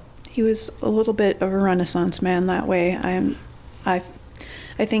tell. He was a little bit of a Renaissance man that way. I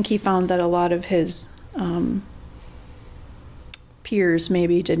think he found that a lot of his peers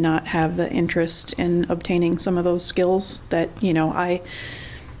maybe did not have the interest in obtaining some of those skills that,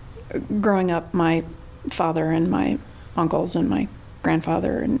 growing up, my father and my uncles and my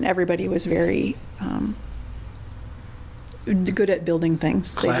grandfather and everybody was very good at building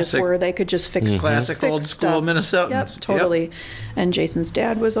things. They could just fix classic fix old stuff. school Minnesotans. Yep, totally. Yep. And Jason's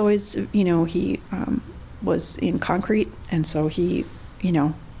dad was always, he was in concrete, and so he,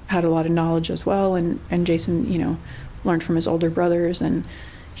 had a lot of knowledge as well. And Jason, learned from his older brothers, and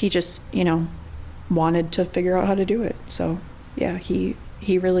he just, wanted to figure out how to do it. So yeah, he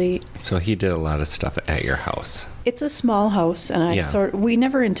really... So he did a lot of stuff at your house. It's a small house, and we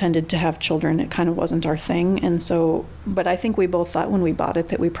never intended to have children. It kind of wasn't our thing, and so... But I think we both thought when we bought it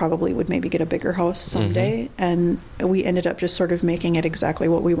that we probably would maybe get a bigger house someday, and we ended up just sort of making it exactly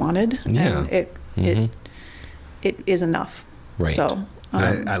what we wanted. Yeah. And it is enough. Right. So...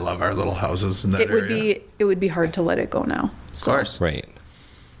 I love our little houses in that area. It would be hard to let it go now. Of course. Right.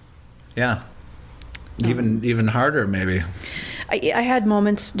 Yeah. Even harder, maybe. I had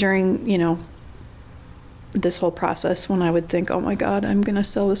moments during, this whole process when I would think, oh my God, I'm going to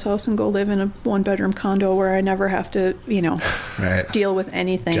sell this house and go live in a 1-bedroom condo where I never have to, deal with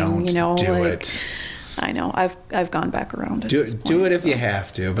anything. Don't do it. I know. I've gone back around. Do it if you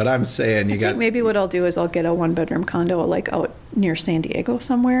have to, but I'm saying I think maybe what I'll do is I'll get a 1-bedroom condo out near San Diego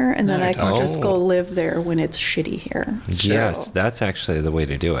somewhere, and then I can just go live there when it's shitty here. Yes, that's actually the way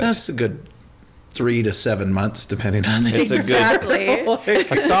to do it. That's a good 3 to 7 months, depending on the... It's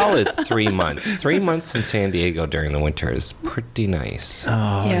a solid 3 months. 3 months in San Diego during the winter is pretty nice.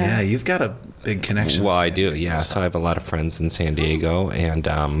 Oh, yeah. You've got a big connection. Well, I do, yeah. So I have a lot of friends in San Diego, and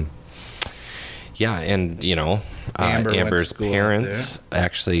Amber's parents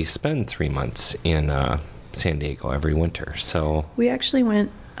actually spend 3 months in San Diego every winter. So we actually went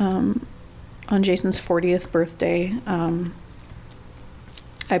on Jason's 40th birthday.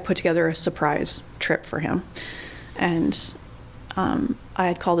 I put together a surprise trip for him, and I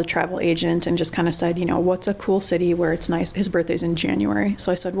had called a travel agent and just kind of said, what's a cool city where it's nice? His birthday's in January, so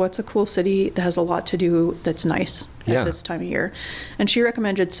I said, what's a cool city that has a lot to do that's nice at this time of year? And she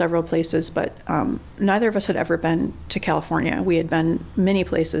recommended several places, but neither of us had ever been to California. We had been many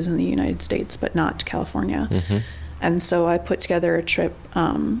places in the United States, but not to California. Mm-hmm. And so I put together a trip.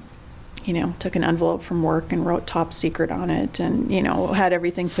 Took an envelope from work and wrote top secret on it, and, had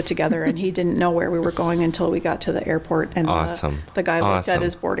everything put together, and he didn't know where we were going until we got to the airport, and the guy looked at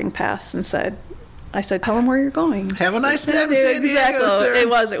his boarding pass and said, tell him where you're going. Have a nice time in San Diego, sir. It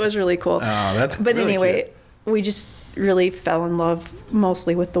was really cool. Oh, that's But really anyway, cute. We just really fell in love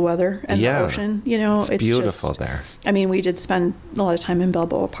mostly with the weather and the ocean. It's beautiful there. I mean, we did spend a lot of time in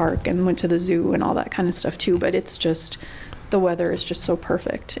Balboa Park and went to the zoo and all that kind of stuff too, but it's just, the weather is just so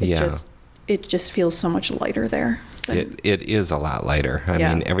perfect. It just feels so much lighter there. It is a lot lighter. I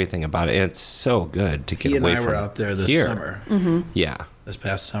Yeah. mean, everything about it. It's so good to get He and away I from were out there this here. summer, Yeah. this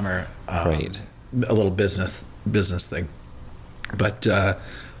past summer. Right. A little business thing. But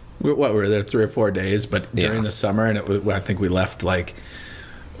we were there 3 or 4 days, but during Yeah. the summer, and I think we left like,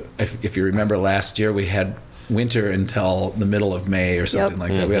 if you remember last year, we had winter until the middle of May or something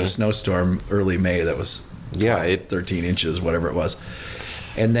like that. We had a snowstorm early May that was 13 inches, whatever it was.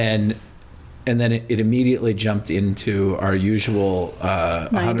 And then it immediately jumped into our usual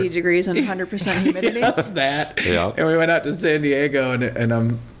 90 degrees and 100% humidity. Yes, that. Yeah. And we went out to San Diego,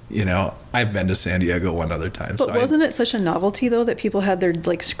 and I've been to San Diego one other time. But wasn't it such a novelty though that people had their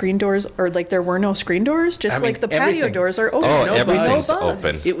like screen doors, or like there were no screen doors, just I mean, like the patio everything. doors are open. Oh, no everything's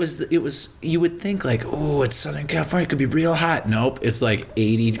bugs. open. It was. You would think like, oh, it's Southern California, it could be real hot. Nope, it's like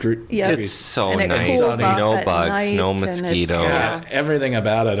 80 degrees. Yeah. It's so And it nice. cools off No at bugs, night, no and it's- mosquitoes. Yeah. Everything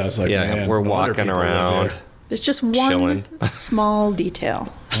about it. I was like, Yeah, man, we're no wonder walking people live around. here. There's just one Chilling. small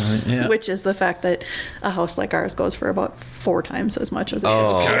detail, Yeah. which is the fact that a house like ours goes for about 4 times as much as it Oh,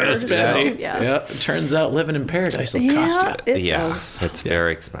 does Kind here. of So, spendy. yeah. It turns out living in paradise will cost Yeah, you. it Yeah, does. it's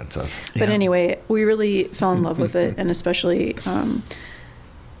very expensive. But Yeah. anyway, we really fell in love with it, and especially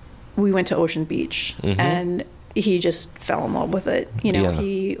we went to Ocean Beach, and he just fell in love with it. Yeah.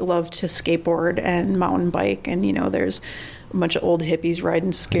 He loved to skateboard and mountain bike, and there's a bunch of old hippies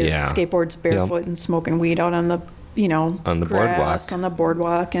riding Yeah. skateboards barefoot and smoking weed out on the On the grass, boardwalk. on the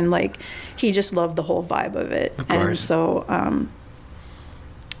boardwalk, and like he just loved the whole vibe of it. Of And course.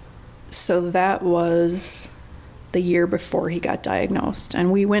 so that was the year before he got diagnosed,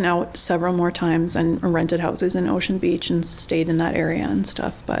 and we went out several more times and rented houses in Ocean Beach and stayed in that area and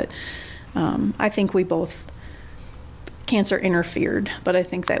stuff. But I think we both, cancer interfered, but I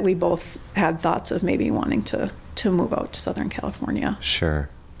think that we both had thoughts of maybe wanting to move out to Southern California. Sure.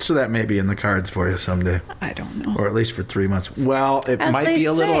 So that may be in the cards for you someday, I don't know. or at least for 3 months. Well, it As might they be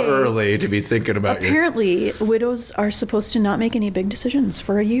a little say, early to be thinking about your. Apparently, widows are supposed to not make any big decisions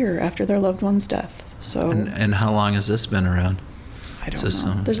for a year after their loved one's death. So And how long has this been around? I don't so know.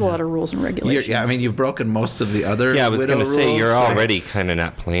 some- There's a lot of rules and regulations. Yeah, I mean, you've broken most of the other. Yeah, I was widow going to say, rules, you're so- already kind of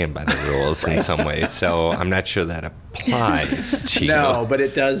not playing by the rules in some ways, so I'm not sure that applies to you. No, but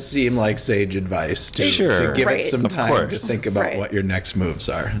it does seem like sage advice to, Sure. to give Right. it some Of time to course. think about Right. what your next moves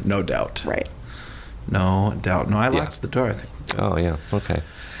are. No doubt. Right. No doubt. No, I Yeah. locked the door. I think. Oh, yeah. Okay.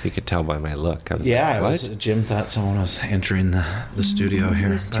 You could tell by my look. I was Yeah, like, it what? was, Jim thought someone was entering the studio here.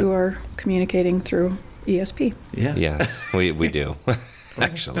 These but- two are communicating through ESP. Yeah. Yes, we do,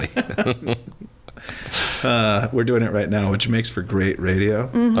 actually. We're doing it right now, which makes for great radio.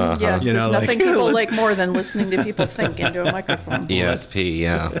 Yeah, You there's know, like, nothing people let's- like more than listening to people think into a microphone. ESP,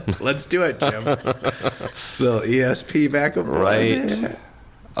 yeah. Let's do it, Jim. Little ESP back and forth Right. there.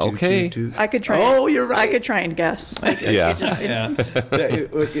 Okay. Do. I could try. Oh, you're right. I could try and guess. Like, Yeah. you just- Yeah.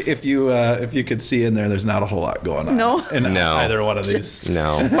 if you could see in there, there's not a whole lot going on. No. In No. either one of these.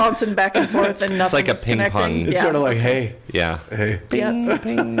 No. bouncing back and forth and It's like a nothing's ping connecting. pong. It's Yeah. sort of like, hey, Yeah. hey. Yeah.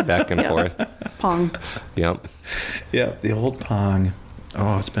 Ping, back and Yeah. forth. Pong. Yep. Yeah, the old Pong.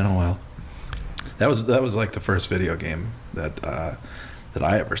 Oh, it's been a while. That was like the first video game that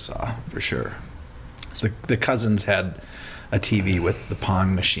I ever saw for sure. The cousins had a TV with the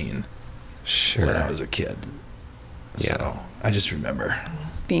Pong machine Sure. when I was a kid. So Yeah. I just remember.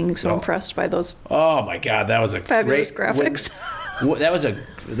 Being so Oh. impressed by those Oh my God, that was a fabulous great graphics.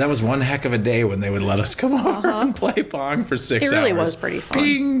 that was one heck of a day when they would let us come over and play Pong for 6 hours. It really was pretty fun.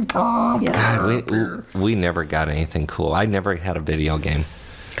 Ping pong. Yeah. God, we never got anything cool. I never had a video game.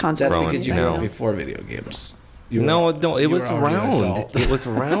 Concepts. That's Growing, because you you grew know. up before video games. No, it you was were already an around. adult. It was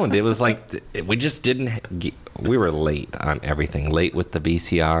around. It was like we just didn't. We were late on everything. Late with the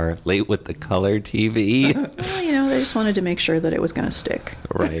VCR. Late with the color TV. Well, they just wanted to make sure that it was going to stick.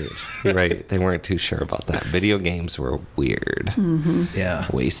 Right. Right. They weren't too sure about that. Video games were weird. Yeah.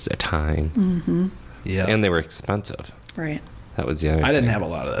 Waste of time. Yeah. And they were expensive. Right. That was the other. I didn't thing. have a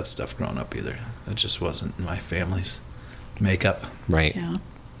lot of that stuff growing up either. It just wasn't my family's makeup. Right. Yeah.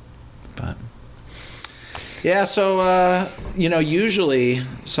 But yeah, so usually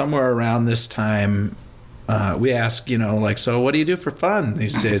somewhere around this time, we ask, so what do you do for fun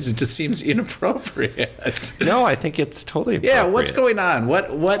these days? It just seems inappropriate. No, I think it's totally. Yeah, what's appropriate. going on?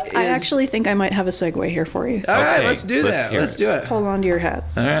 What is? I actually think I might have a segue here for you. So All right, Okay, let's do let's that. hear Let's it. do it. hold on to your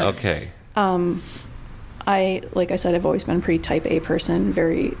hats. All right. Okay. Like I said, I've always been a pretty type A person,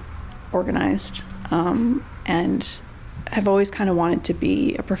 very organized, and have always kind of wanted to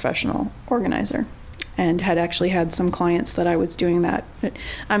be a professional organizer, and had actually had some clients that I was doing that.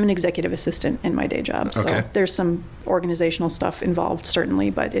 I'm an executive assistant in my day job, so Okay. there's some organizational stuff involved, certainly,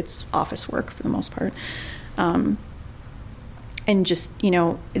 but it's office work for the most part. and just, you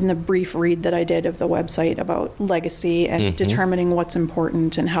know, in the brief read that I did of the website about legacy and determining what's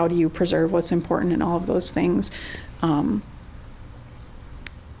important and how do you preserve what's important and all of those things,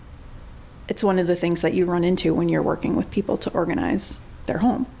 it's one of the things that you run into when you're working with people to organize their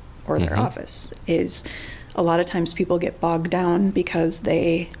home or their office, is a lot of times people get bogged down because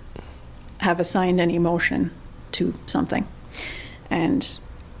they have assigned an emotion to something. And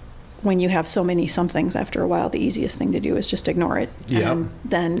when you have so many somethings, after a while, the easiest thing to do is just ignore it. Yep. And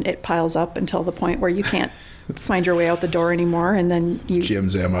then it piles up until the point where you can't find your way out the door anymore. And then you...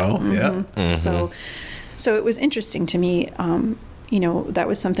 Jim's MO, yeah. So it was interesting to me. You know, that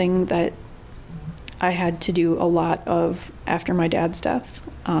was something that I had to do a lot of after my dad's death.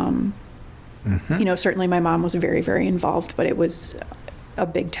 You know, certainly my mom was very, very involved, but it was a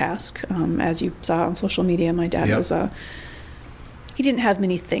big task. As you saw on social media, my dad was he didn't have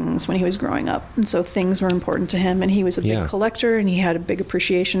many things when he was growing up, and so things were important to him, and he was a big collector, and he had a big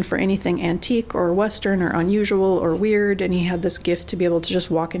appreciation for anything antique or Western or unusual or weird, and he had this gift to be able to just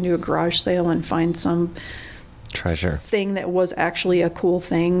walk into a garage sale and find some treasure thing that was actually a cool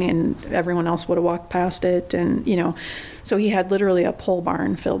thing, and everyone else would have walked past it. And, you know, so he had literally a pole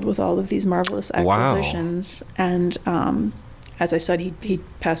barn filled with all of these marvelous acquisitions. Wow. And as I said, he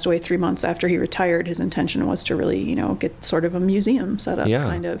passed away 3 months after he retired. His intention was to really, you know, get sort of a museum set up,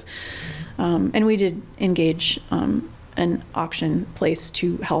 kind of. And we did engage an auction place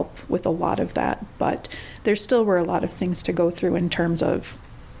to help with a lot of that, but there still were a lot of things to go through in terms of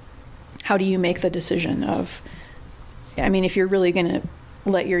how do you make the decision of, I mean, if you're really going to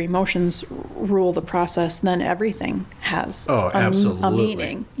let your emotions rule the process, then everything has a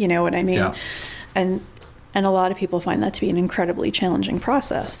meaning. You know what I mean? Yeah. And a lot of people find that to be an incredibly challenging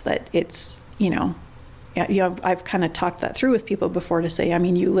process, that it's, you know, I've kind of talked that through with people before to say, I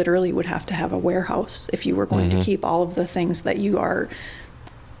mean, you literally would have to have a warehouse if you were going to keep all of the things that you are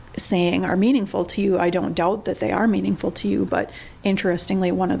saying are meaningful to you. I don't doubt that they are meaningful to you, but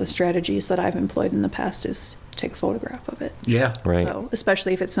interestingly, one of the strategies that I've employed in the past is take a photograph of it. Yeah. Right. So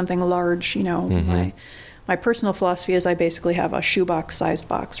especially if it's something large, you know, my personal philosophy is I basically have a shoebox sized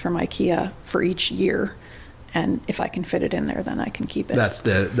box from IKEA for each year. And if I can fit it in there, then I can keep it. That's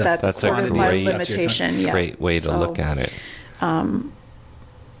sort a of my limitation. Great way to look at it. And,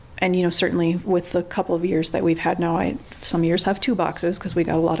 you know, certainly with the couple of years that we've had now, some years have 2 boxes because we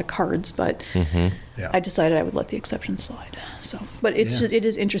got a lot of cards, but I decided I would let the exceptions slide. So, but it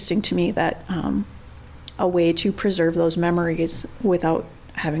is interesting to me that a way to preserve those memories without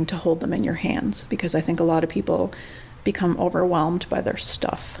having to hold them in your hands, because I think a lot of people become overwhelmed by their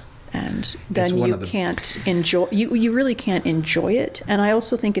stuff. And then you can't enjoy, you really can't enjoy it. And I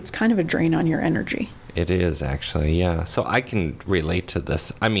also think it's kind of a drain on your energy. It is, actually, yeah. So I can relate to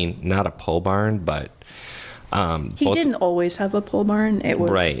this. I mean, not a pole barn, but... he didn't always have a pole barn. It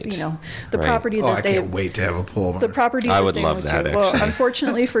was, you know, the property that I can't wait to have a pole barn. The property I that would they love went that, to. Well, actually.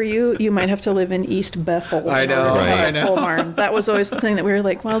 unfortunately for you, you might have to live in East Bethel. I know, I know. Pole barn. That was always the thing that we were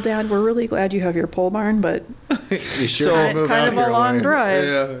like, well, Dad, we're really glad you have your pole barn, but you should move kind out of a here, long Wayne.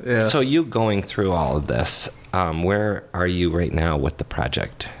 drive. Yeah. So you going through all of this, where are you right now with the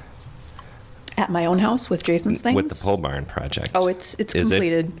project? At my own house with Jason's things? With the pole barn project. Oh, it's Is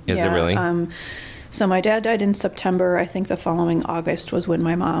completed. Is it really? So my dad died in September. I think the following August was when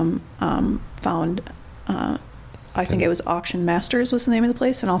my mom found, I think it was Auction Masters was the name of the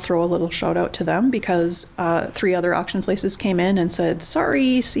place, and I'll throw a little shout out to them because 3 other auction places came in and said,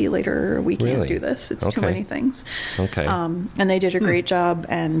 sorry, see you later, we can't do this. It's too many things. Okay. And they did a great job,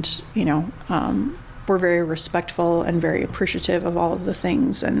 and, you know, were very respectful and very appreciative of all of the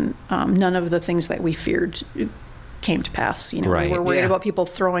things, and none of the things that we feared came to pass. You know, we were worried about people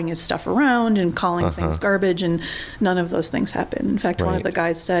throwing his stuff around and calling things garbage, and none of those things happened. In fact, one of the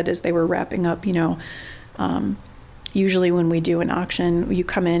guys said as they were wrapping up, you know, usually when we do an auction, you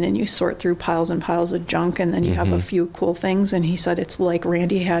come in and you sort through piles and piles of junk, and then you have a few cool things. And he said it's like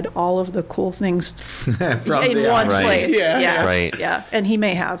Randy had all of the cool things in one place. Yeah. Right. Yeah. And he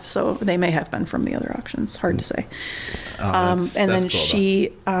may have, so they may have been from the other auctions. Hard to say. And then cool,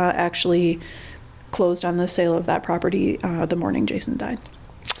 she actually closed on the sale of that property the morning Jason died.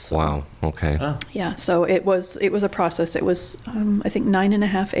 So, wow. Okay. Yeah. So it was a process. It was I think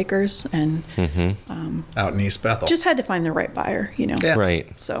 9.5 acres, and out in East Bethel. Just had to find the right buyer, you know. Yeah.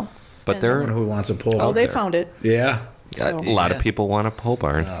 Right. So. But there. Someone who wants a pole. Oh, they there. found it. Yeah. So. A lot of people want a pole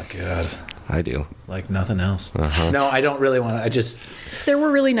barn. Oh God. I do. Like nothing else. No, I don't really want to. I just. There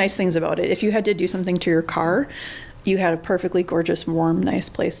were really nice things about it. If you had to do something to your car, you had a perfectly gorgeous, warm, nice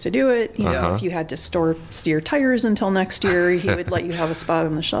place to do it. You know, if you had to store your tires until next year, he would let you have a spot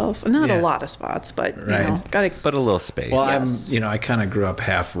on the shelf. Not a lot of spots, but you know, but a little space. Well, I kind of grew up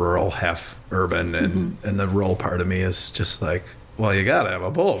half rural, half urban, and the rural part of me is just like, well, you got to have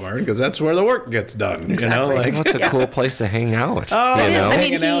a pole barn because that's where the work gets done. Exactly. You know, like it's a cool place to hang out. Oh, it you is. know? I mean,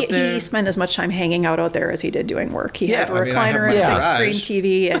 Hanging out there. he spent as much time hanging out there as he did doing work. He had a I mean, I have recliner my and a garage. big screen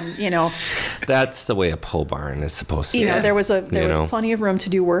TV, and you know, That's the way a pole barn is supposed to you be. know, there was You know? plenty of room to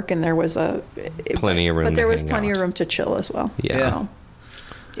do work, and there was Plenty of room but to there was hang plenty out. of room to chill as well. Yeah. So,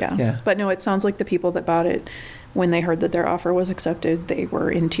 yeah. But no, it sounds like the people that bought it, when they heard that their offer was accepted, they were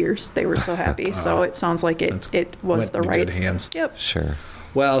in tears. They were so happy. So it sounds like it was went the into right good hands. Yep. Sure.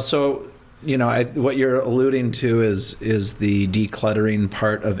 Well, so you know, what you're alluding to is the decluttering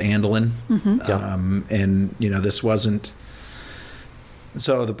part of Andelin, and you know, this wasn't.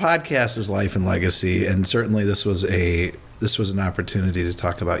 So the podcast is Life and Legacy, and certainly this was an opportunity to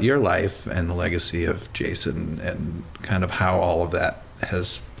talk about your life and the legacy of Jason and kind of how all of that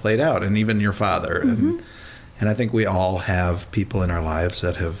has played out, and even your father. And I think we all have people in our lives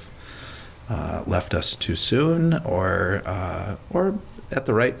that have left us too soon, or at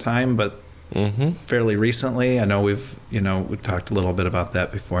the right time, but fairly recently. I know we've talked a little bit about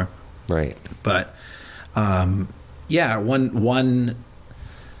that before, Right. but one.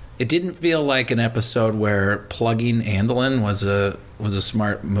 It didn't feel like an episode where plugging Andelin was a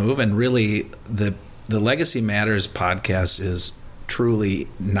smart move, and really the Legacy Matters podcast is truly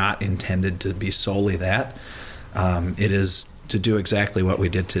not intended to be solely that. It is to do exactly what we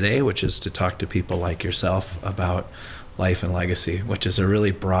did today, which is to talk to people like yourself about life and legacy, which is a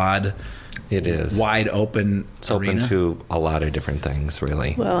really broad, It is wide open. It's open arena. to a lot of different things,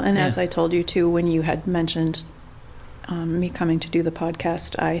 really. Well, and as I told you too, when you had mentioned me coming to do the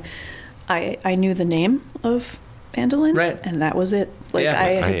podcast, I knew the name of Andelin, Right. and that was it. Like Yeah. I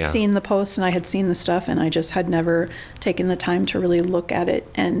had Yeah. seen the posts and I had seen the stuff, and I just had never taken the time to really look at it.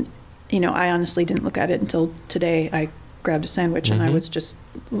 And you know, I honestly didn't look at it until today. I grabbed a sandwich and I was just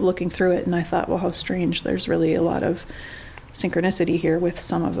looking through it, and I thought, well, how strange. There's really a lot of synchronicity here with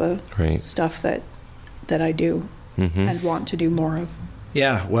some of the stuff that I do and want to do more of.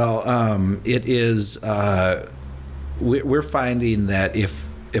 Yeah, well, it is. We're finding that if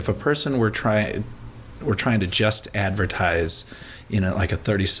a person were trying to just advertise, like a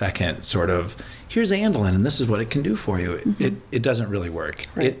 30-second sort of, here's Andelin and this is what it can do for you, it doesn't really work.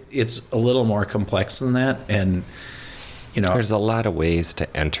 Right. It's a little more complex than that, and there's a lot of ways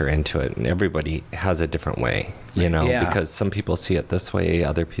to enter into it, and everybody has a different way, because some people see it this way,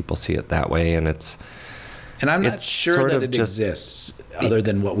 other people see it that way, and I'm not it's sure sort that of it just- exists other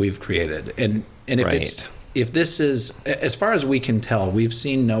than what we've created. And Right. if this is, as far as we can tell, we've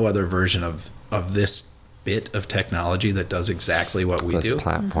seen no other version of this bit of technology that does exactly what we this do.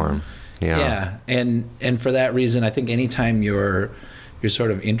 platform. Yeah. And for that reason, I think anytime you're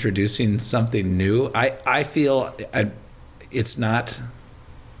sort of introducing something new, I feel it's not,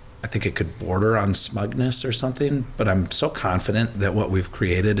 I think it could border on smugness or something, but I'm so confident that what we've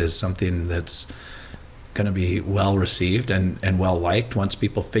created is something that's going to be well received and well liked once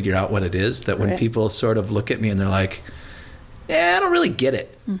people figure out what it is, that when Right. people sort of look at me and they're like, yeah, I don't really get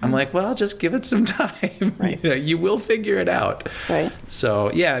it. I'm like, well, just give it some time. Right. You will figure it out. Right.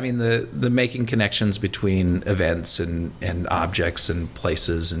 So yeah, I mean the making connections between events and objects and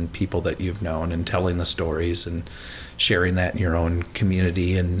places and people that you've known, and telling the stories and sharing that in your own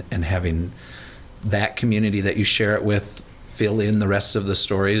community, and having that community that you share it with fill in the rest of the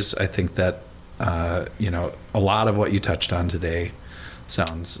stories. I think that a lot of what you touched on today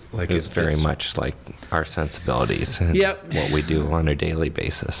sounds like It's it very fits. much like our sensibilities and Yep. what we do on a daily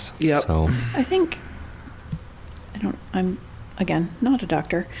basis. Yep. So I think, I'm, again, not a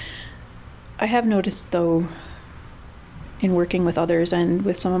doctor. I have noticed, though, in working with others and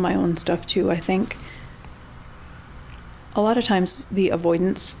with some of my own stuff, too, I think a lot of times the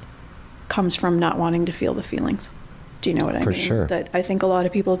avoidance comes from not wanting to feel the feelings. Do you know what I For mean? sure. That I think a lot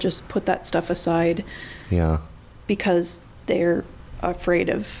of people just put that stuff aside yeah. because they're afraid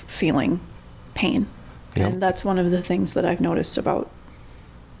of feeling pain. Yep. And that's one of the things that I've noticed about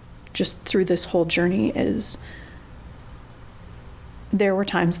just through this whole journey is there were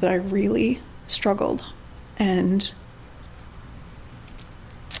times that I really struggled. And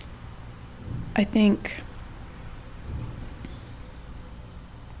I think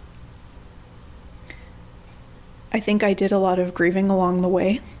I did a lot of grieving along the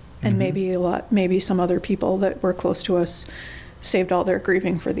way, and maybe some other people that were close to us saved all their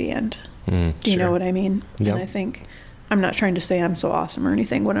grieving for the end. Do you know Sure. what I mean? Yep. And I think I'm not trying to say I'm so awesome or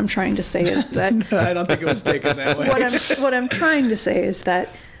anything. What I'm trying to say is that I don't think it was taken that way. what I'm trying to say is that,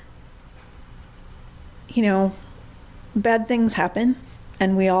 you know, bad things happen,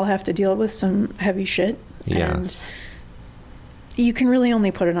 and we all have to deal with some heavy shit. Yes. And you can really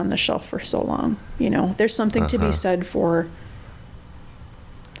only put it on the shelf for so long. You know, there's something to be said for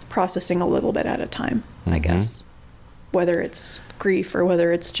processing a little bit at a time, I guess. Whether it's grief or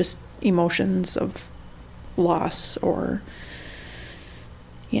whether it's just emotions of loss or,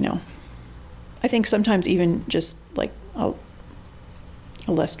 you know, I think sometimes even just like a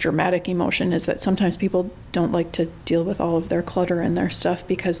less dramatic emotion is that sometimes people don't like to deal with all of their clutter and their stuff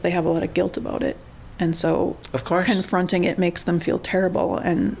because they have a lot of guilt about it. And so Of course. confronting it makes them feel terrible,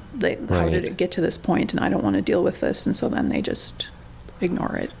 and how did Right. it get to this point, and I don't want to deal with this, and so then they just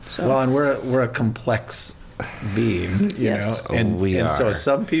ignore it. So Well, and we're a complex being, you Yes. know, and, We and so are.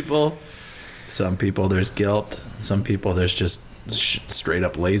 some people there's guilt. Some people there's just straight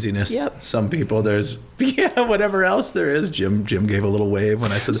up laziness. Yep. Some people there's whatever else there is. Jim gave a little wave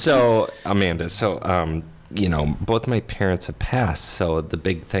when I said So, Amanda, you know, both my parents have passed. So the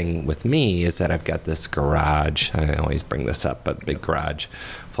big thing with me is that I've got this garage. I always bring this up, but big garage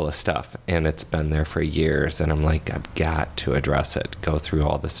full of stuff. And it's been there for years. And I'm like, I've got to address it, go through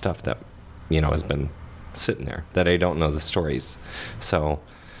all the stuff that, you know, has been sitting there that I don't know the stories. So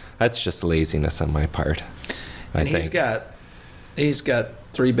that's just laziness on my part, I And think. he's got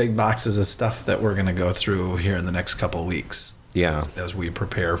 3 big boxes of stuff that we're going to go through here in the next couple of weeks. Yeah. As we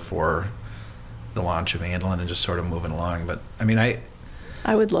prepare for the launch of Andelin and just sort of moving along. But I mean, I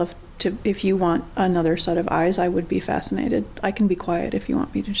would love to, if you want another set of eyes, I would be fascinated. I can be quiet if you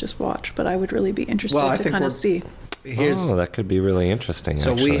want me to just watch, but I would really be interested Well, I to think kind we're- of see. here's that could be really interesting.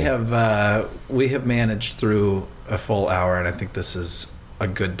 So actually. we have managed through a full hour, and I think this is a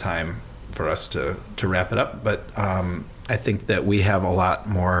good time for us to wrap it up. But I think that we have a lot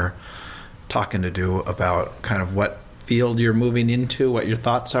more talking to do about kind of what field you're moving into, what your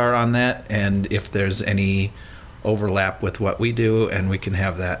thoughts are on that, and if there's any overlap with what we do, and we can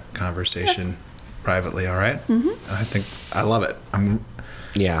have that conversation privately. All right? I think I love it. I'm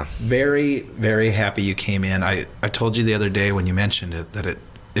Yeah. very, very happy you came in. I told you the other day when you mentioned it that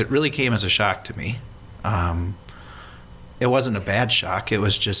it really came as a shock to me. It wasn't a bad shock. It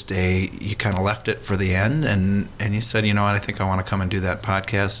was just you kind of left it for the end, and you said, you know what, I think I want to come and do that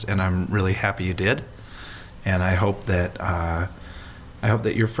podcast, and I'm really happy you did. And I hope that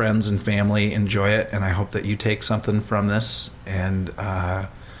your friends and family enjoy it, and I hope that you take something from this. And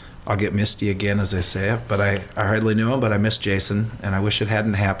I'll get misty again as I say it, but I hardly knew him, but I miss Jason, and I wish it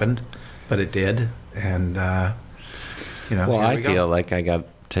hadn't happened, but it did. And you know, Well, here I we go. feel like I got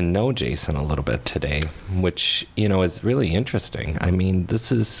to know Jason a little bit today, which, you know, is really interesting. I mean,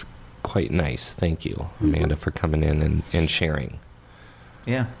 this is quite nice. Thank you, Amanda, for coming in and sharing.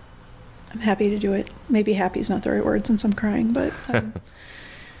 Yeah. I'm happy to do it. Maybe happy is not the right word since I'm crying, but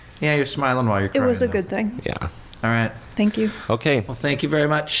Yeah, you're smiling while you're it crying. was a though. good thing. Yeah. All right. Thank you. Okay. Well, thank you very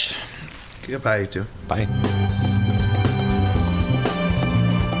much. Goodbye, you two. Bye.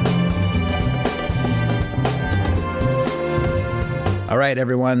 All right,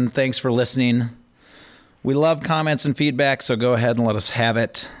 everyone. Thanks for listening. We love comments and feedback, so go ahead and let us have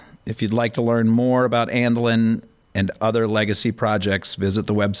it. If you'd like to learn more about Andelin and other legacy projects, visit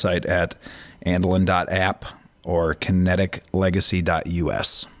the website at andelin.app or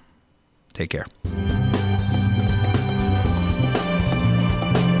kineticlegacy.us. Take care.